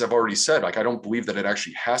 And as I've already said, like, I don't believe that it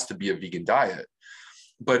actually has to be a vegan diet,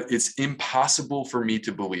 but it's impossible for me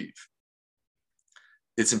to believe.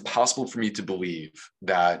 It's impossible for me to believe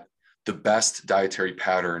that the best dietary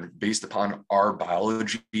pattern based upon our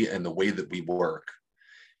biology and the way that we work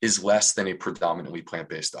is less than a predominantly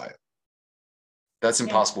plant-based diet. That's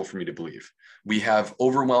impossible for me to believe. We have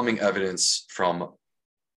overwhelming evidence from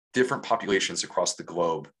different populations across the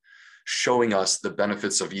globe showing us the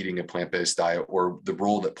benefits of eating a plant-based diet, or the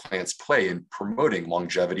role that plants play in promoting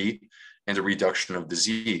longevity and a reduction of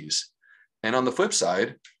disease. And on the flip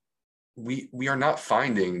side, we are not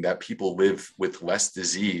finding that people live with less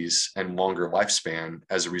disease and longer lifespan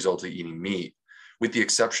as a result of eating meat, with the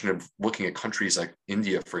exception of looking at countries like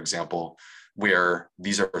India, for example, where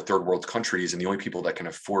these are third world countries and the only people that can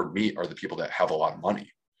afford meat are the people that have a lot of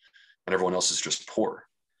money, and everyone else is just poor,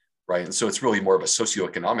 right? And so it's really more of a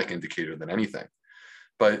socioeconomic indicator than anything.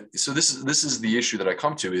 But so this is the issue that I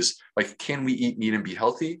come to is like, can we eat meat and be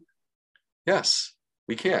healthy? Yes,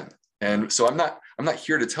 we can. And so I'm not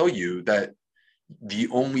here to tell you that the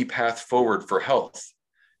only path forward for health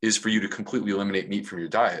is for you to completely eliminate meat from your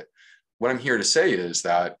diet. What I'm here to say is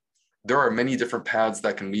that there are many different paths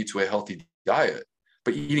that can lead to a healthy diet,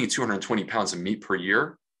 but eating 220 pounds of meat per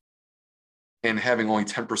year and having only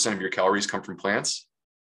 10% of your calories come from plants,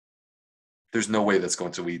 there's no way that's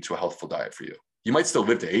going to lead to a healthful diet for you. You might still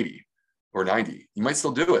live to 80 or 90. You might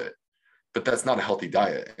still do it, but that's not a healthy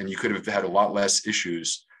diet. And you could have had a lot less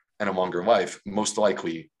issues and a longer life, most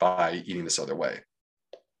likely by eating this other way.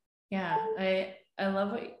 Yeah, I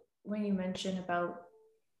love when you mention about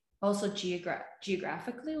also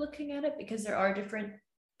geographically looking at it, because there are different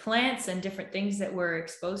plants and different things that we're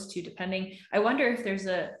exposed to depending. I wonder if there's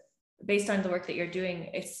based on the work that you're doing,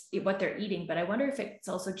 it's what they're eating, but I wonder if it's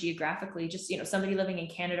also geographically just, somebody living in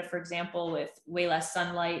Canada, for example, with way less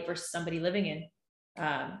sunlight versus somebody living in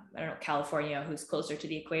I don't know, California, who's closer to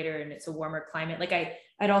the equator and it's a warmer climate. Like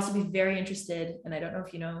I'd also be very interested, and I don't know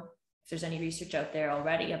if if there's any research out there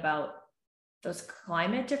already about those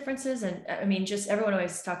climate differences. And I mean, just everyone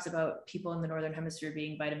always talks about people in the Northern Hemisphere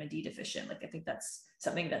being vitamin D deficient. Like I think that's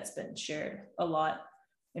something that's been shared a lot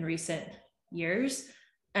in recent years.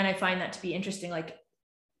 And I find that to be interesting. Like,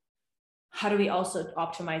 how do we also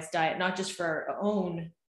optimize diet, not just for our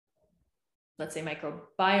own, let's say,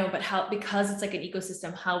 microbiome, but how, because it's like an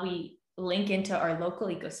ecosystem, how we link into our local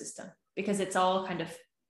ecosystem, because it's all kind of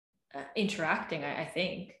interacting, I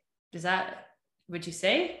think. Would you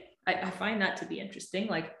say? I find that to be interesting.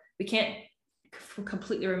 Like we can't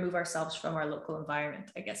completely remove ourselves from our local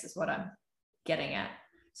environment, I guess is what I'm getting at.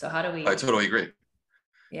 So how do we? I totally agree.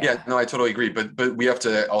 Yeah, no, I totally agree. But we have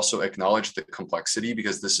to also acknowledge the complexity,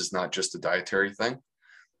 because this is not just a dietary thing.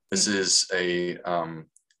 This is a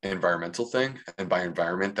environmental thing. And by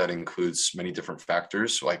environment, that includes many different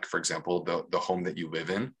factors. Like, for example, the home that you live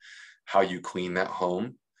in, how you clean that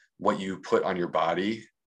home, what you put on your body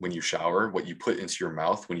when you shower, what you put into your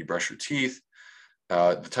mouth when you brush your teeth,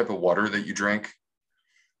 the type of water that you drink,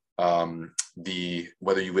 whether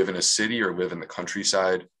you live in a city or live in the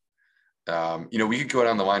countryside. We could go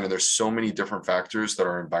down the line, and there's so many different factors that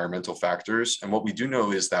are environmental factors. And what we do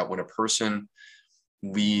know is that when a person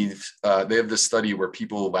leaves, they have this study where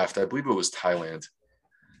people left, I believe it was Thailand,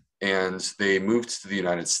 and they moved to the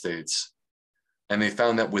United States. And they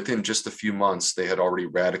found that within just a few months, they had already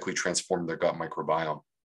radically transformed their gut microbiome.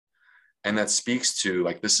 And that speaks to,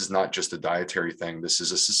 like, this is not just a dietary thing, this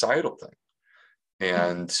is a societal thing.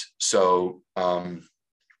 And so,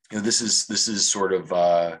 this is sort of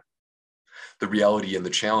the reality and the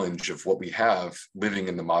challenge of what we have living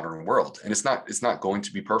in the modern world. And it's not going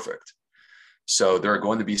to be perfect. So there are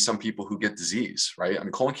going to be some people who get disease, right? I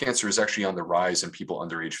mean, colon cancer is actually on the rise in people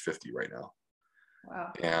under age 50 right now.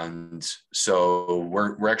 Wow. And so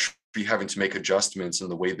we're actually having to make adjustments in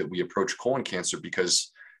the way that we approach colon cancer,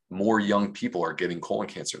 because more young people are getting colon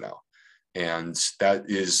cancer now. And that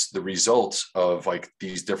is the result of like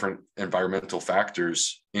these different environmental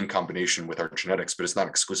factors in combination with our genetics, but it's not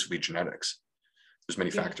exclusively genetics. There's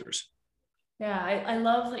many factors. Yeah, I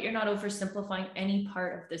love that you're not oversimplifying any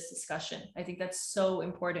part of this discussion. I think that's so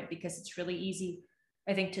important, because it's really easy,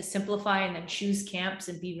 I think, to simplify and then choose camps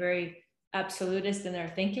and be very absolutist in their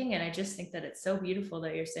thinking. And I just think that it's so beautiful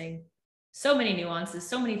that you're saying so many nuances,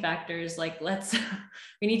 so many factors. Like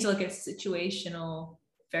we need to look at situational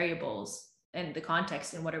variables and the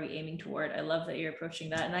context and what are we aiming toward. I love that you're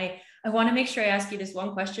approaching that. And I want to make sure I ask you this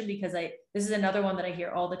one question, because this is another one that I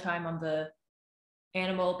hear all the time on the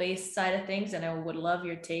animal-based side of things, and I would love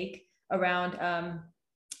your take around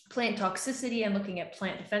plant toxicity and looking at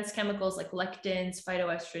plant defense chemicals like lectins,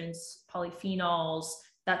 phytoestrogens, polyphenols,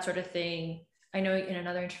 that sort of thing. I know in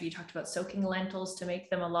another interview you talked about soaking lentils to make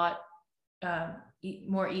them a lot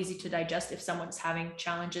more easy to digest if someone's having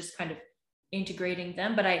challenges kind of integrating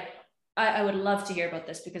them. But I would love to hear about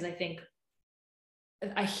this, because I think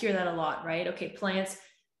I hear that a lot, right? Okay, plants,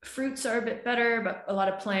 fruits are a bit better, but a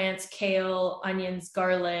lot of plants, kale, onions,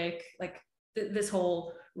 garlic, like this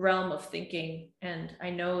whole realm of thinking. And I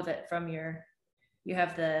know that from you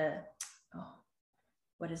have the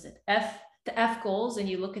F goals, and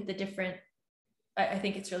you look at the different, I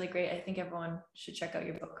think it's really great. I think everyone should check out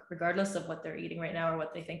your book, regardless of what they're eating right now or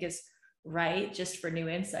what they think is right, just for new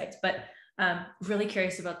insights. But really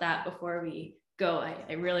curious about that before we go.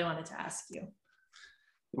 I really wanted to ask you.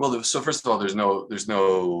 Well, so first of all, there's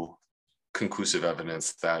no conclusive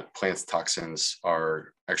evidence that plant toxins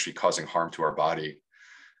are actually causing harm to our body.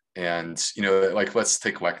 And, you know, like let's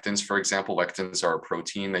take lectins, for example. Lectins are a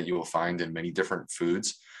protein that you will find in many different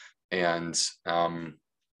foods. And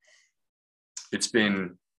it's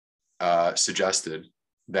been suggested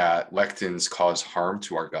that lectins cause harm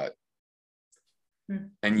to our gut.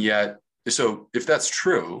 And yet, so if that's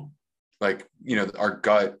true, like, you know, our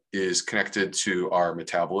gut is connected to our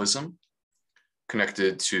metabolism,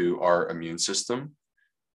 connected to our immune system,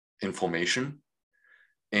 inflammation.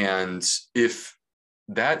 And if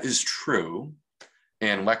that is true,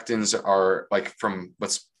 and lectins are like from,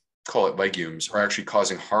 let's call it legumes, are actually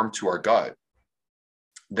causing harm to our gut,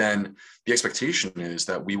 then the expectation is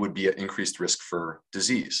that we would be at increased risk for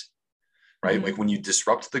disease, right? Mm-hmm. Like when you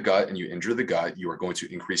disrupt the gut and you injure the gut, you are going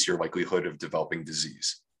to increase your likelihood of developing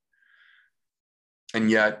disease. And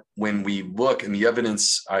yet, when we look in the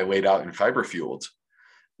evidence I laid out in Fiber Fueled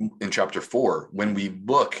in chapter 4, when we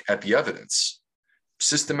look at the evidence,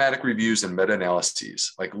 systematic reviews and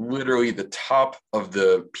meta-analyses, like literally the top of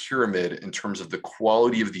the pyramid in terms of the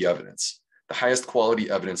quality of the evidence, the highest quality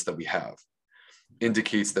evidence that we have,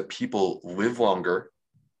 indicates that people live longer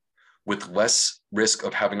with less risk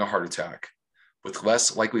of having a heart attack, with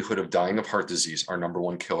less likelihood of dying of heart disease, our number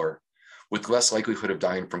one killer, with less likelihood of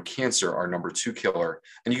dying from cancer, our number two killer.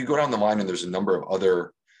 And you can go down the line and there's a number of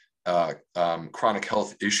other chronic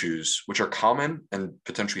health issues, which are common and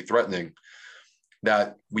potentially threatening,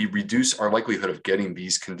 that we reduce our likelihood of getting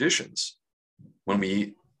these conditions when we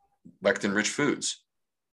eat lectin-rich foods,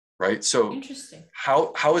 right? So interesting.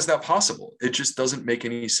 How is that possible? It just doesn't make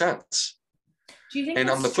any sense. Do you think? And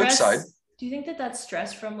on the flip side, do you think that that's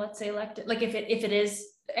stress from, let's say, lectin? Like if it is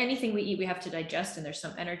anything we eat, we have to digest, and there's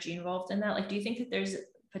some energy involved in that. Like, do you think that there's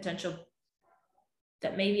potential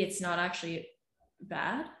that maybe it's not actually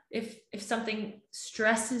bad if something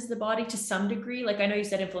stresses the body to some degree? Like I know you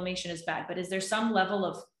said inflammation is bad, but is there some level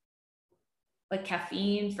of like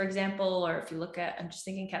caffeine, for example, or if you look at, I'm just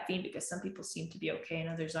thinking caffeine because some people seem to be okay and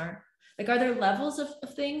others aren't. Like, are there levels of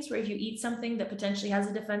things where if you eat something that potentially has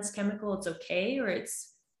a defense chemical, it's okay, or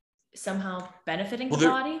it's somehow benefiting the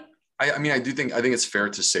body? I mean, I think it's fair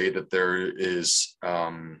to say that there is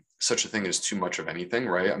such a thing as too much of anything,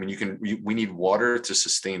 right? I mean, we need water to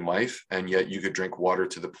sustain life, and yet you could drink water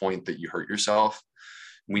to the point that you hurt yourself.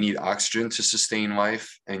 We need oxygen to sustain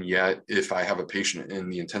life, and yet if I have a patient in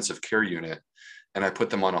the intensive care unit and I put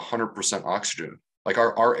them on 100% oxygen, like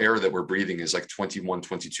our air that we're breathing is like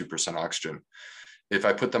 22% oxygen. If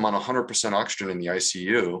I put them on 100% oxygen in the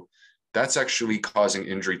ICU, that's actually causing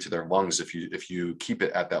injury to their lungs if you keep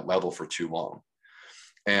it at that level for too long.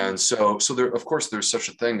 And so there, of course, there's such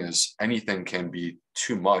a thing as anything can be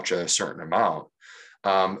too much at a certain amount.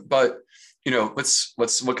 But, you know,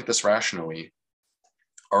 let's look at this rationally.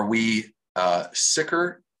 Are we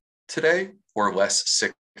sicker today or less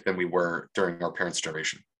sick than we were during our parents'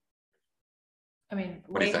 generation? I mean,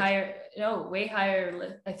 way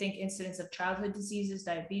higher, I think, incidence of childhood diseases,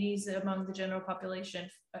 diabetes among the general population.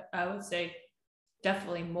 I would say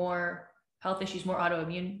definitely more health issues, more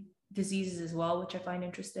autoimmune diseases as well, which I find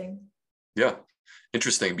interesting. Yeah,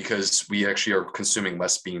 interesting, because we actually are consuming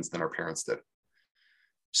less beans than our parents did.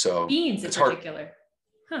 So beans in particular.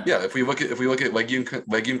 Huh. Yeah, if we look at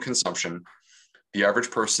legume consumption, the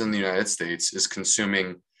average person in the United States is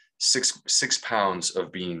consuming six pounds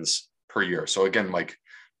of beans per year. So again, like,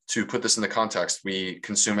 to put this in the context, we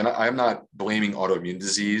consume, and I'm not blaming autoimmune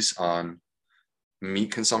disease on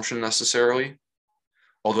meat consumption necessarily,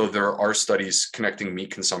 although there are studies connecting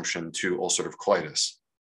meat consumption to ulcerative colitis.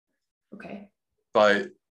 Okay. But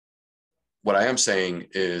what I am saying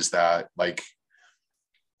is that, like,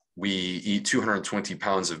 we eat 220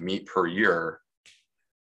 pounds of meat per year.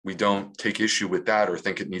 We don't take issue with that or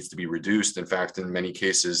think it needs to be reduced. In fact, in many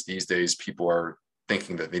cases these days, people are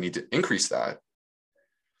thinking that they need to increase that.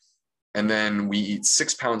 And then we eat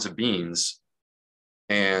 6 pounds of beans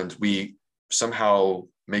and we somehow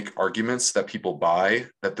make arguments that people buy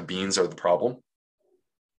that the beans are the problem.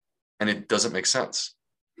 And it doesn't make sense.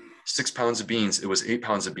 6 pounds of beans, it was 8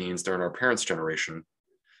 pounds of beans during our parents' generation.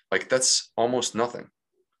 Like, that's almost nothing.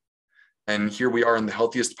 And here we are in the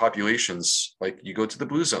healthiest populations. Like, you go to the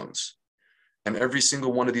blue zones, and every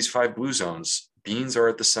single one of these 5 blue zones, beans are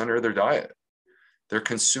at the center of their diet. They're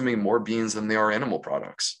consuming more beans than they are animal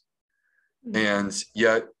products. And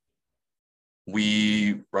yet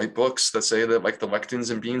we write books that say that, like, the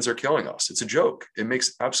lectins in beans are killing us. It's a joke. It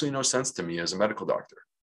makes absolutely no sense to me as a medical doctor.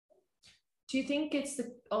 Do you think it's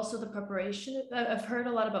also the preparation? I've heard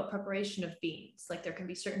a lot about preparation of beans. Like there can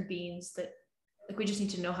be certain beans that like we just need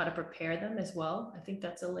to know how to prepare them as well. I think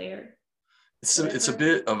that's a layer. It's a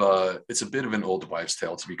bit of an old wives'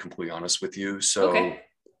 tale, to be completely honest with you. So, okay.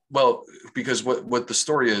 well, because what the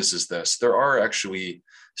story is this: there are actually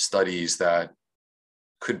studies that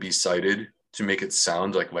could be cited to make it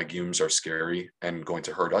sound like legumes are scary and going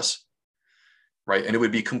to hurt us, right? And it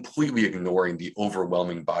would be completely ignoring the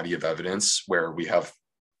overwhelming body of evidence where we have,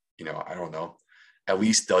 I don't know, at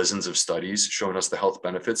least dozens of studies showing us the health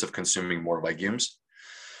benefits of consuming more legumes.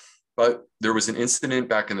 But there was an incident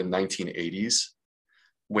back in the 1980s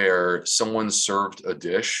where someone served a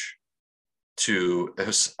dish it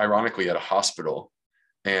was ironically at a hospital,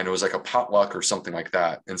 and it was like a potluck or something like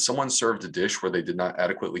that. And someone served a dish where they did not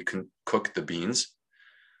adequately cook the beans,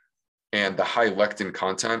 and the high lectin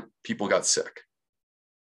content, people got sick.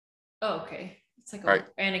 Oh, okay. It's like an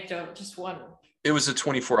anecdote, just one. It was a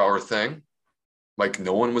 24-hour thing. Like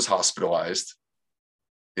no one was hospitalized.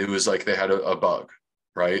 It was like they had a bug,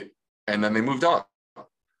 right? And then they moved on.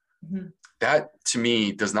 Mm-hmm. That to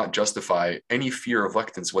me does not justify any fear of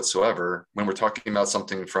lectins whatsoever when we're talking about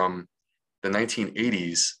something from the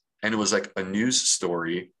 1980s and it was like a news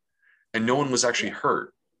story and no one was actually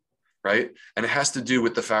hurt, right? And it has to do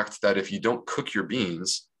with the fact that if you don't cook your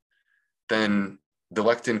beans, then the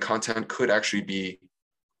lectin content could actually be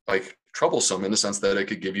like troublesome in the sense that it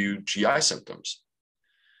could give you GI symptoms,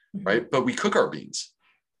 mm-hmm. right? But we cook our beans.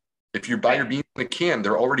 If you buy your beans in a can,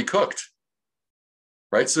 they're already cooked,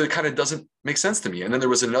 right? So it kind of doesn't make sense to me. And then there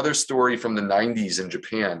was another story from the 90s in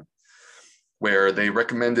Japan where they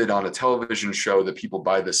recommended on a television show that people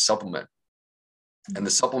buy this supplement. And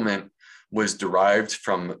the supplement was derived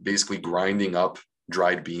from basically grinding up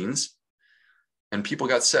dried beans, and people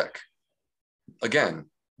got sick. Again,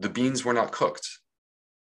 the beans were not cooked.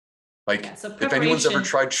 Like if anyone's ever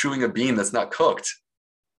tried chewing a bean that's not cooked,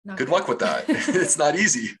 good luck with that. It's not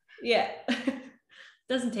easy. Yeah.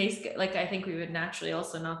 Doesn't taste good. Like I think we would naturally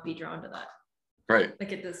also not be drawn to that. Right.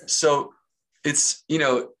 Like it doesn't. So it's,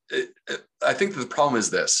 I think that the problem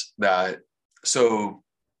is this, so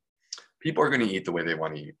people are going to eat the way they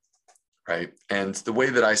want to eat, right? And the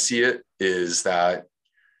way that I see it is that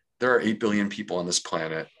there are 8 billion people on this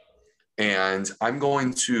planet, and I'm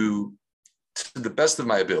going to the best of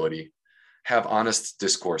my ability, have honest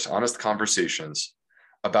discourse, honest conversations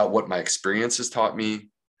about what my experience has taught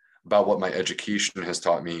me, about what my education has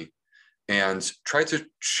taught me, and try to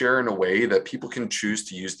share in a way that people can choose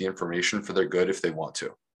to use the information for their good if they want to.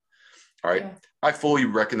 All right. Yeah. I fully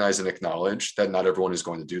recognize and acknowledge that not everyone is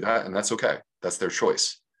going to do that, and that's okay. That's their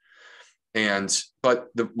choice. But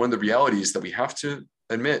one of the realities that we have to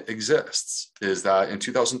admit exists is that in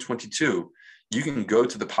 2022, you can go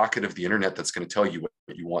to the pocket of the internet that's going to tell you what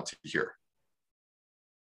you want to hear.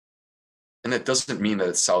 And that doesn't mean that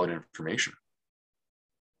it's solid information.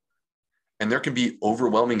 And there can be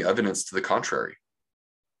overwhelming evidence to the contrary.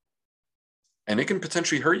 And it can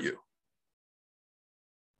potentially hurt you.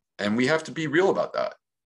 And we have to be real about that.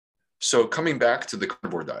 So coming back to the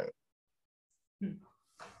carnivore diet,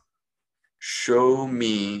 show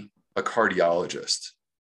me a cardiologist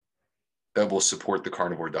that will support the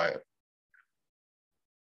carnivore diet.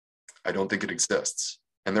 I don't think it exists.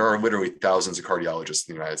 And there are literally thousands of cardiologists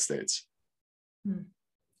in the United States.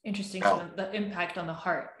 Interesting. So the impact on the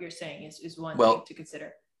heart, you're saying, is one thing to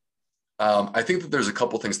consider. I think that there's a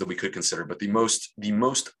couple things that we could consider, but the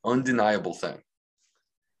most undeniable thing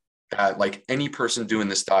that, like any person doing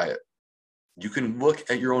this diet, you can look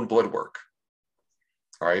at your own blood work,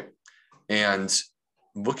 all right, and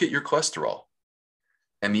look at your cholesterol.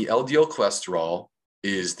 And the LDL cholesterol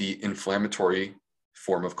is the inflammatory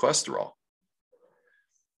form of cholesterol.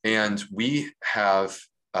 And we have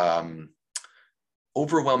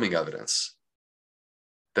overwhelming evidence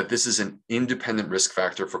that this is an independent risk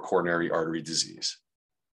factor for coronary artery disease.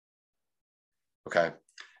 Okay.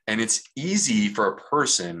 And it's easy for a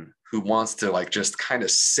person who wants to like just kind of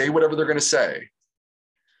say whatever they're going to say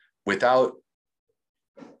without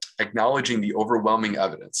acknowledging the overwhelming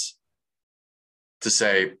evidence to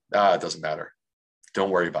say, it doesn't matter.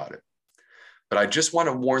 Don't worry about it. But I just want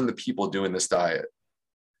to warn the people doing this diet,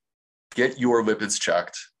 get your lipids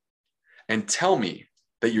checked and tell me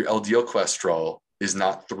that your LDL cholesterol is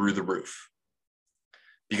not through the roof.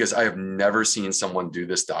 Because I have never seen someone do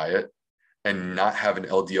this diet and not have an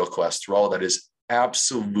LDL cholesterol that is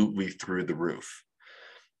absolutely through the roof.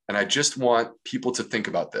 And I just want people to think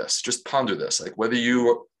about this, just ponder this, like whether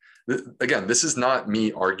again, this is not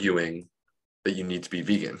me arguing that you need to be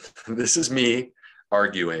vegan. This is me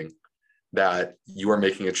arguing that you are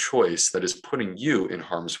making a choice that is putting you in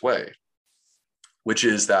harm's way. which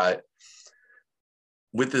is that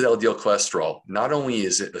with the LDL cholesterol, not only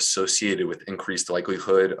is it associated with increased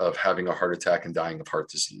likelihood of having a heart attack and dying of heart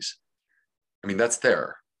disease. I mean, that's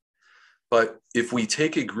there. But if we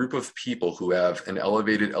take a group of people who have an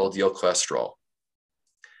elevated LDL cholesterol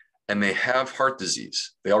and they have heart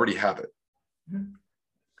disease, they already have it. Mm-hmm.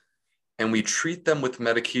 And we treat them with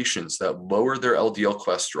medications that lower their LDL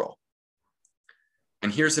cholesterol.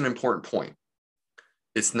 And here's an important point.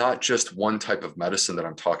 It's not just one type of medicine that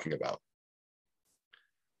I'm talking about.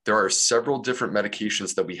 There are several different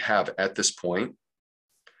medications that we have at this point.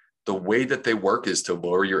 The way that they work is to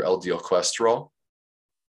lower your LDL cholesterol.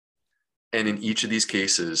 And in each of these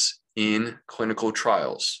cases, in clinical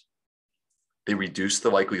trials, they reduce the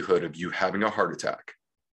likelihood of you having a heart attack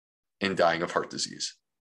and dying of heart disease,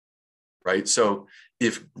 right? So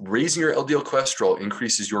if raising your LDL cholesterol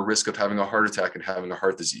increases your risk of having a heart attack and having a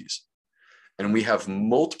heart disease, and we have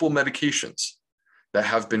multiple medications that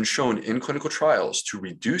have been shown in clinical trials to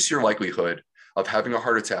reduce your likelihood of having a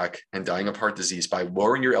heart attack and dying of heart disease by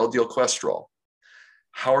lowering your LDL cholesterol,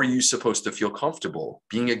 how are you supposed to feel comfortable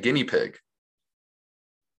being a guinea pig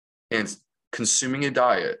and consuming a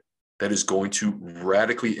diet that is going to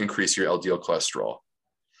radically increase your LDL cholesterol?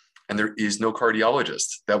 And there is no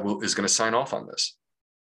cardiologist that is going to sign off on this.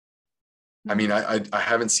 I mean, I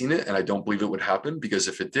haven't seen it, and I don't believe it would happen, because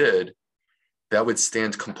if it did, that would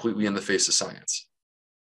stand completely in the face of science.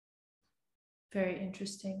 Very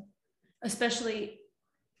interesting, especially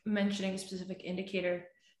mentioning a specific indicator.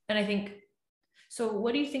 And I think, so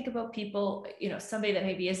what do you think about people, somebody that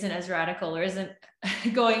maybe isn't as radical or isn't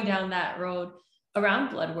going down that road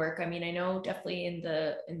around blood work? I mean, I know definitely in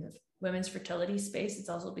the women's fertility space, it's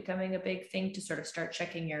also becoming a big thing to sort of start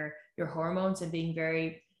checking your hormones and being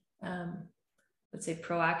very, let's say,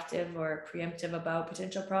 proactive or preemptive about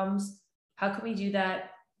potential problems. How can we do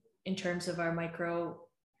that in terms of our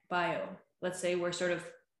microbiome? Let's say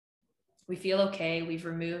we feel okay. We've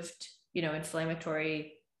removed,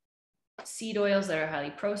 inflammatory seed oils that are highly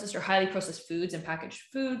processed, or highly processed foods and packaged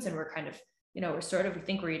foods. And we're kind of, we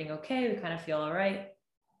think we're eating okay. We kind of feel all right.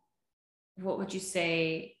 What would you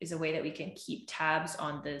say is a way that we can keep tabs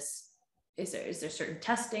on this? Is there certain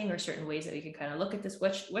testing or certain ways that we can kind of look at this?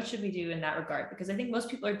 What should we do in that regard? Because I think most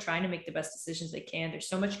people are trying to make the best decisions they can. There's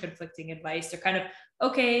so much conflicting advice. They're kind of,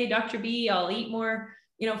 okay, Dr. B, I'll eat more,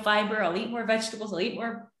 fiber, I'll eat more vegetables, I'll eat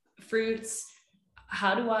more fruits.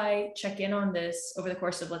 How do I check in on this over the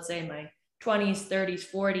course of, let's say, my 20s, 30s,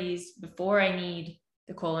 40s, before I need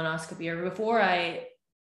the colonoscopy or before I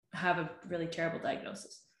have a really terrible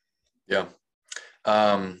diagnosis? Yeah.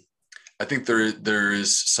 I think there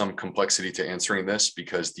is some complexity to answering this,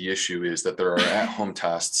 because the issue is that there are at-home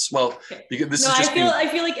tests. Well, okay. Because this is just I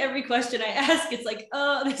feel like every question I ask, it's like,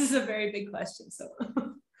 oh, this is a very big question. So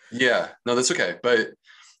yeah, no, that's okay. But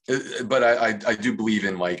I do believe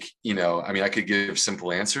in, like, I could give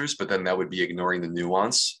simple answers, but then that would be ignoring the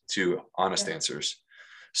nuance to honest answers.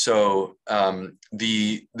 So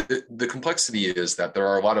the complexity is that there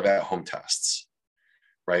are a lot of at-home tests,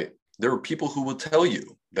 right? There are people who will tell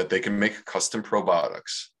you that they can make custom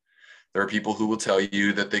probiotics. There are people who will tell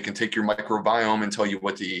you that they can take your microbiome and tell you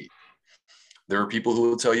what to eat. There are people who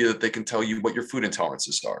will tell you that they can tell you what your food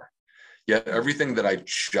intolerances are. Yet everything that I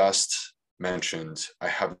just mentioned, I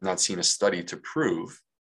have not seen a study to prove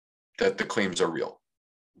that the claims are real.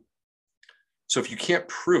 So if you can't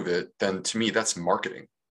prove it, then to me, that's marketing.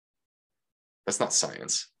 That's not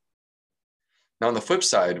science. Now, on the flip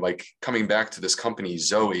side, like coming back to this company,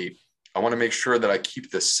 Zoe, I want to make sure that I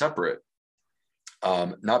keep this separate,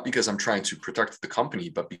 not because I'm trying to protect the company,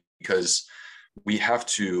 but because we have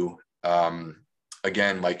to,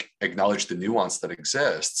 again, like acknowledge the nuance that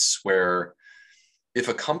exists, where if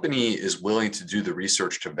a company is willing to do the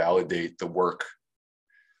research to validate the work,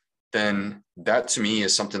 then that to me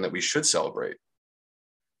is something that we should celebrate.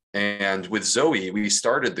 And with Zoe, we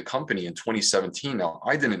started the company in 2017. Now,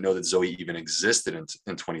 I didn't know that Zoe even existed in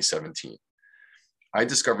 2017. I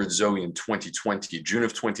discovered Zoe in 2020. June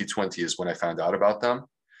of 2020 is when I found out about them.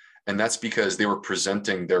 And that's because they were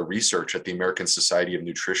presenting their research at the American Society of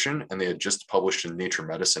Nutrition, and they had just published in Nature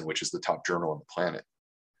Medicine, which is the top journal on the planet.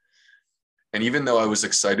 And even though I was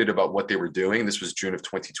excited about what they were doing, this was June of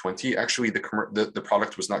 2020, actually the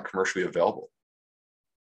product was not commercially available.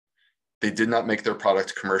 They did not make their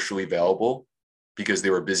product commercially available because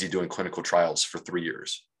they were busy doing clinical trials for 3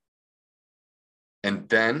 years. And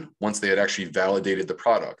then once they had actually validated the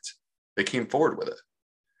product, they came forward with it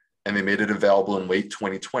and they made it available in late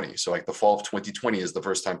 2020. So like the fall of 2020 is the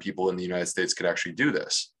first time people in the United States could actually do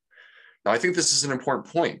this. Now, I think this is an important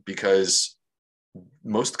point because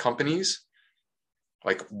most companies,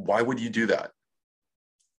 like, why would you do that?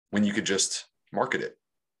 when you could just market it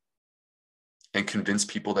and convince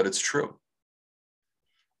people that it's true?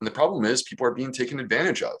 And the problem is people are being taken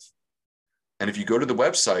advantage of. And if you go to the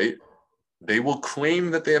website, they will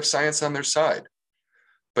claim that they have science on their side.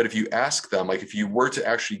 But if you ask them, like if you were to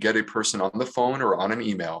actually get a person on the phone or on an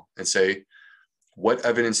email and say, what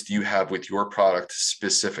evidence do you have with your product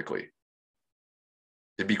specifically?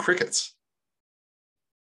 It'd be crickets.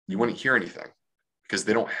 You wouldn't hear anything because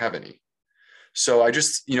they don't have any. So I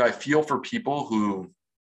just, I feel for people who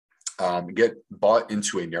get bought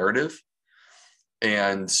into a narrative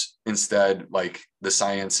and instead, like, the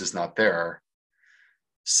science is not there.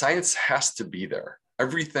 Science has to be there.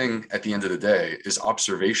 Everything at the end of the day is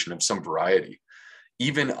observation of some variety.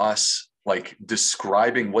 Even us, like,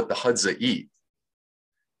 describing what the Hadza eat,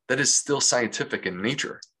 that is still scientific in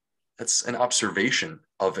nature. That's an observation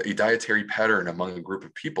of a dietary pattern among a group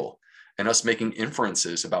of people and us making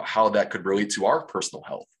inferences about how that could relate to our personal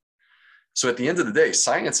health. So at the end of the day,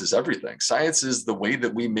 science is everything. Science is the way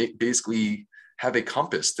that we basically have a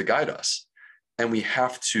compass to guide us. And we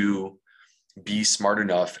have to be smart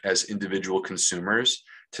enough as individual consumers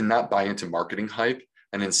to not buy into marketing hype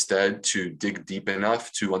and instead to dig deep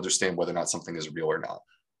enough to understand whether or not something is real or not.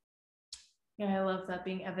 Yeah, I love that,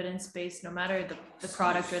 being evidence-based, no matter the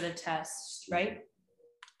product or the test, right?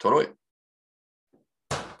 Totally.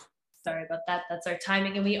 Sorry about that. That's our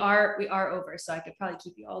timing, and we are over, so I could probably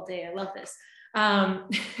keep you all day. I love this.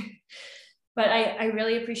 But I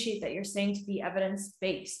really appreciate that you're saying to be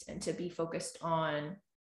evidence-based and to be focused on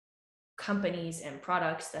companies and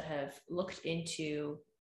products that have looked into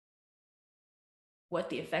what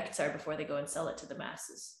the effects are before they go and sell it to the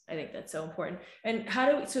masses. I think that's so important. And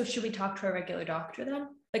so should we talk to our regular doctor then?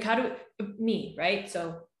 Like, right?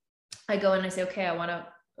 So I go and I say, okay, I want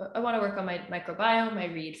to work on my microbiome. I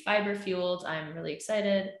read fiber fueled. I'm really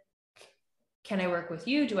excited. Can I work with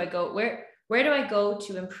you? Do I go, where do I go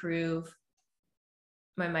to improve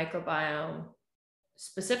my microbiome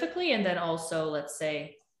specifically? And then also, let's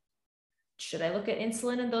say, should I look at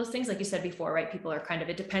insulin and those things? Like you said before, right? People are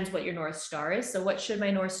it depends what your North Star is. So what should my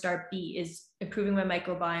North Star be? Is improving my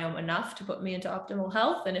microbiome enough to put me into optimal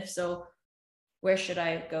health? And if so, where should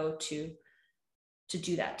I go to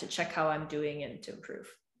do that, to check how I'm doing and to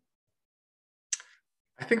improve?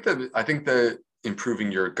 I think that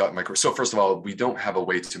improving your gut so first of all, we don't have a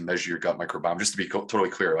way to measure your gut microbiome, just to be totally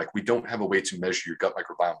clear. Like, we don't have a way to measure your gut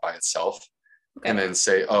microbiome by itself. Okay. And then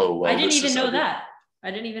say, oh, well, I didn't even know that.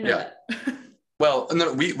 Well,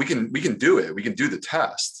 no, we can do it. We can do the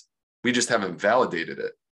test. We just haven't validated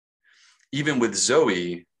it. Even with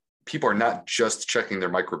Zoe, people are not just checking their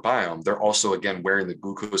microbiome. They're also, again, wearing the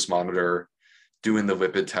glucose monitor, doing the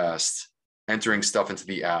lipid test, entering stuff into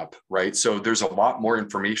the app, right? So there's a lot more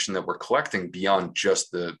information that we're collecting beyond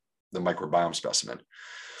just the microbiome specimen.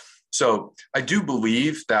 So I do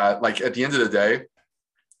believe that, like, at the end of the day,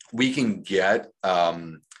 we can get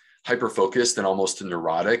hyper-focused and almost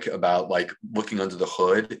neurotic about, like, looking under the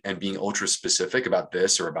hood and being ultra specific about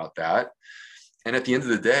this or about that. And at the end of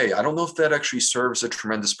the day, I don't know if that actually serves a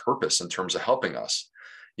tremendous purpose in terms of helping us.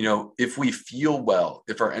 If we feel well,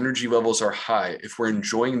 if our energy levels are high, if we're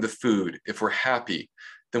enjoying the food, if we're happy,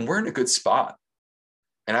 then we're in a good spot.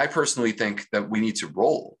 And I personally think that we need to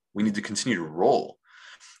roll. We need to continue to roll.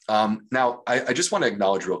 Now, I just want to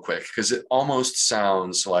acknowledge real quick, because it almost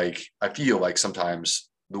sounds like, I feel like sometimes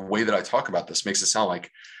the way that I talk about this makes it sound like,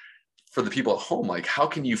 for the people at home, like, how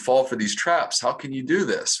can you fall for these traps? How can you do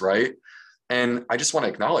this, right? And I just want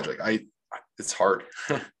to acknowledge, like, it's hard.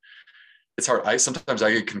 It's hard. Sometimes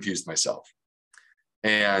I get confused myself.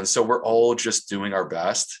 And so we're all just doing our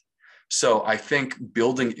best. So I think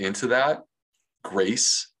building into that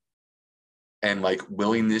grace and, like,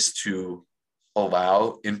 willingness to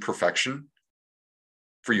allow imperfection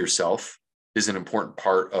for yourself is an important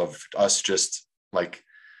part of us just, like,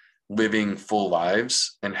 living full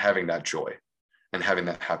lives and having that joy and having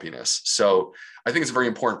that happiness. So I think it's very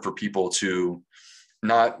important for people to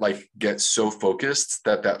not, like, get so focused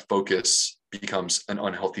that focus becomes an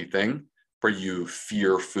unhealthy thing where you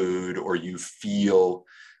fear food or you feel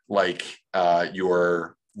like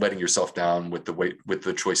you're letting yourself down with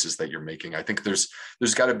the choices that you're making. I think there's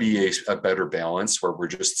got to be a better balance where we're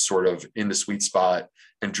just sort of in the sweet spot,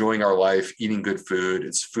 enjoying our life, eating good food.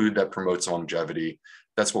 It's food that promotes longevity.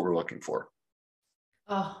 That's what we're looking for.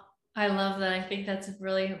 Oh, I love that. I think that's a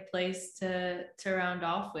brilliant place to round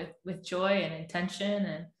off with joy and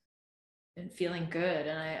intention and feeling good.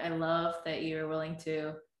 And I love that you're willing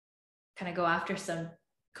to kind of go after some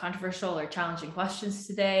controversial or challenging questions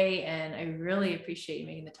today. And I really appreciate you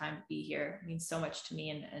making the time to be here. It means so much to me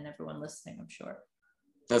and everyone listening, I'm sure.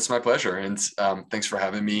 That's my pleasure. And thanks for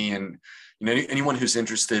having me. And anyone who's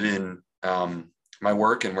interested in my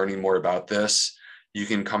work and learning more about this, you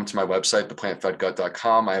can come to my website,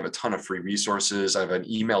 theplantfedgut.com. I have a ton of free resources. I have an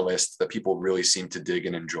email list that people really seem to dig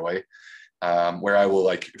and enjoy, where I will,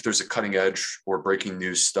 like, if there's a cutting edge or breaking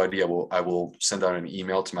news study, I will send out an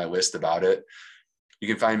email to my list about it. You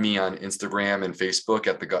can find me on Instagram and Facebook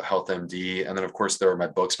at the Gut Health MD. And then, of course, there are my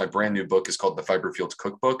books. My brand new book is called The Fiber Fields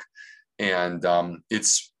Cookbook. And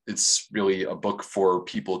it's really a book for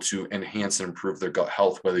people to enhance and improve their gut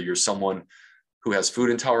health, whether you're someone who has food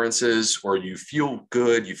intolerances or you feel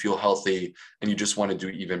good, you feel healthy, and you just want to do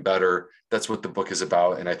even better. That's what the book is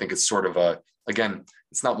about. And I think it's sort of again,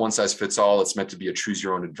 it's not one size fits all. It's meant to be a choose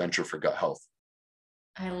your own adventure for gut health.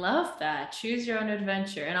 I love that. Choose your own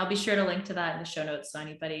adventure. And I'll be sure to link to that in the show notes. So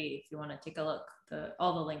anybody, if you want to take a look,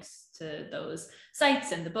 all the links to those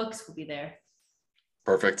sites and the books will be there.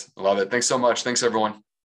 Perfect. I love it. Thanks so much. Thanks, everyone.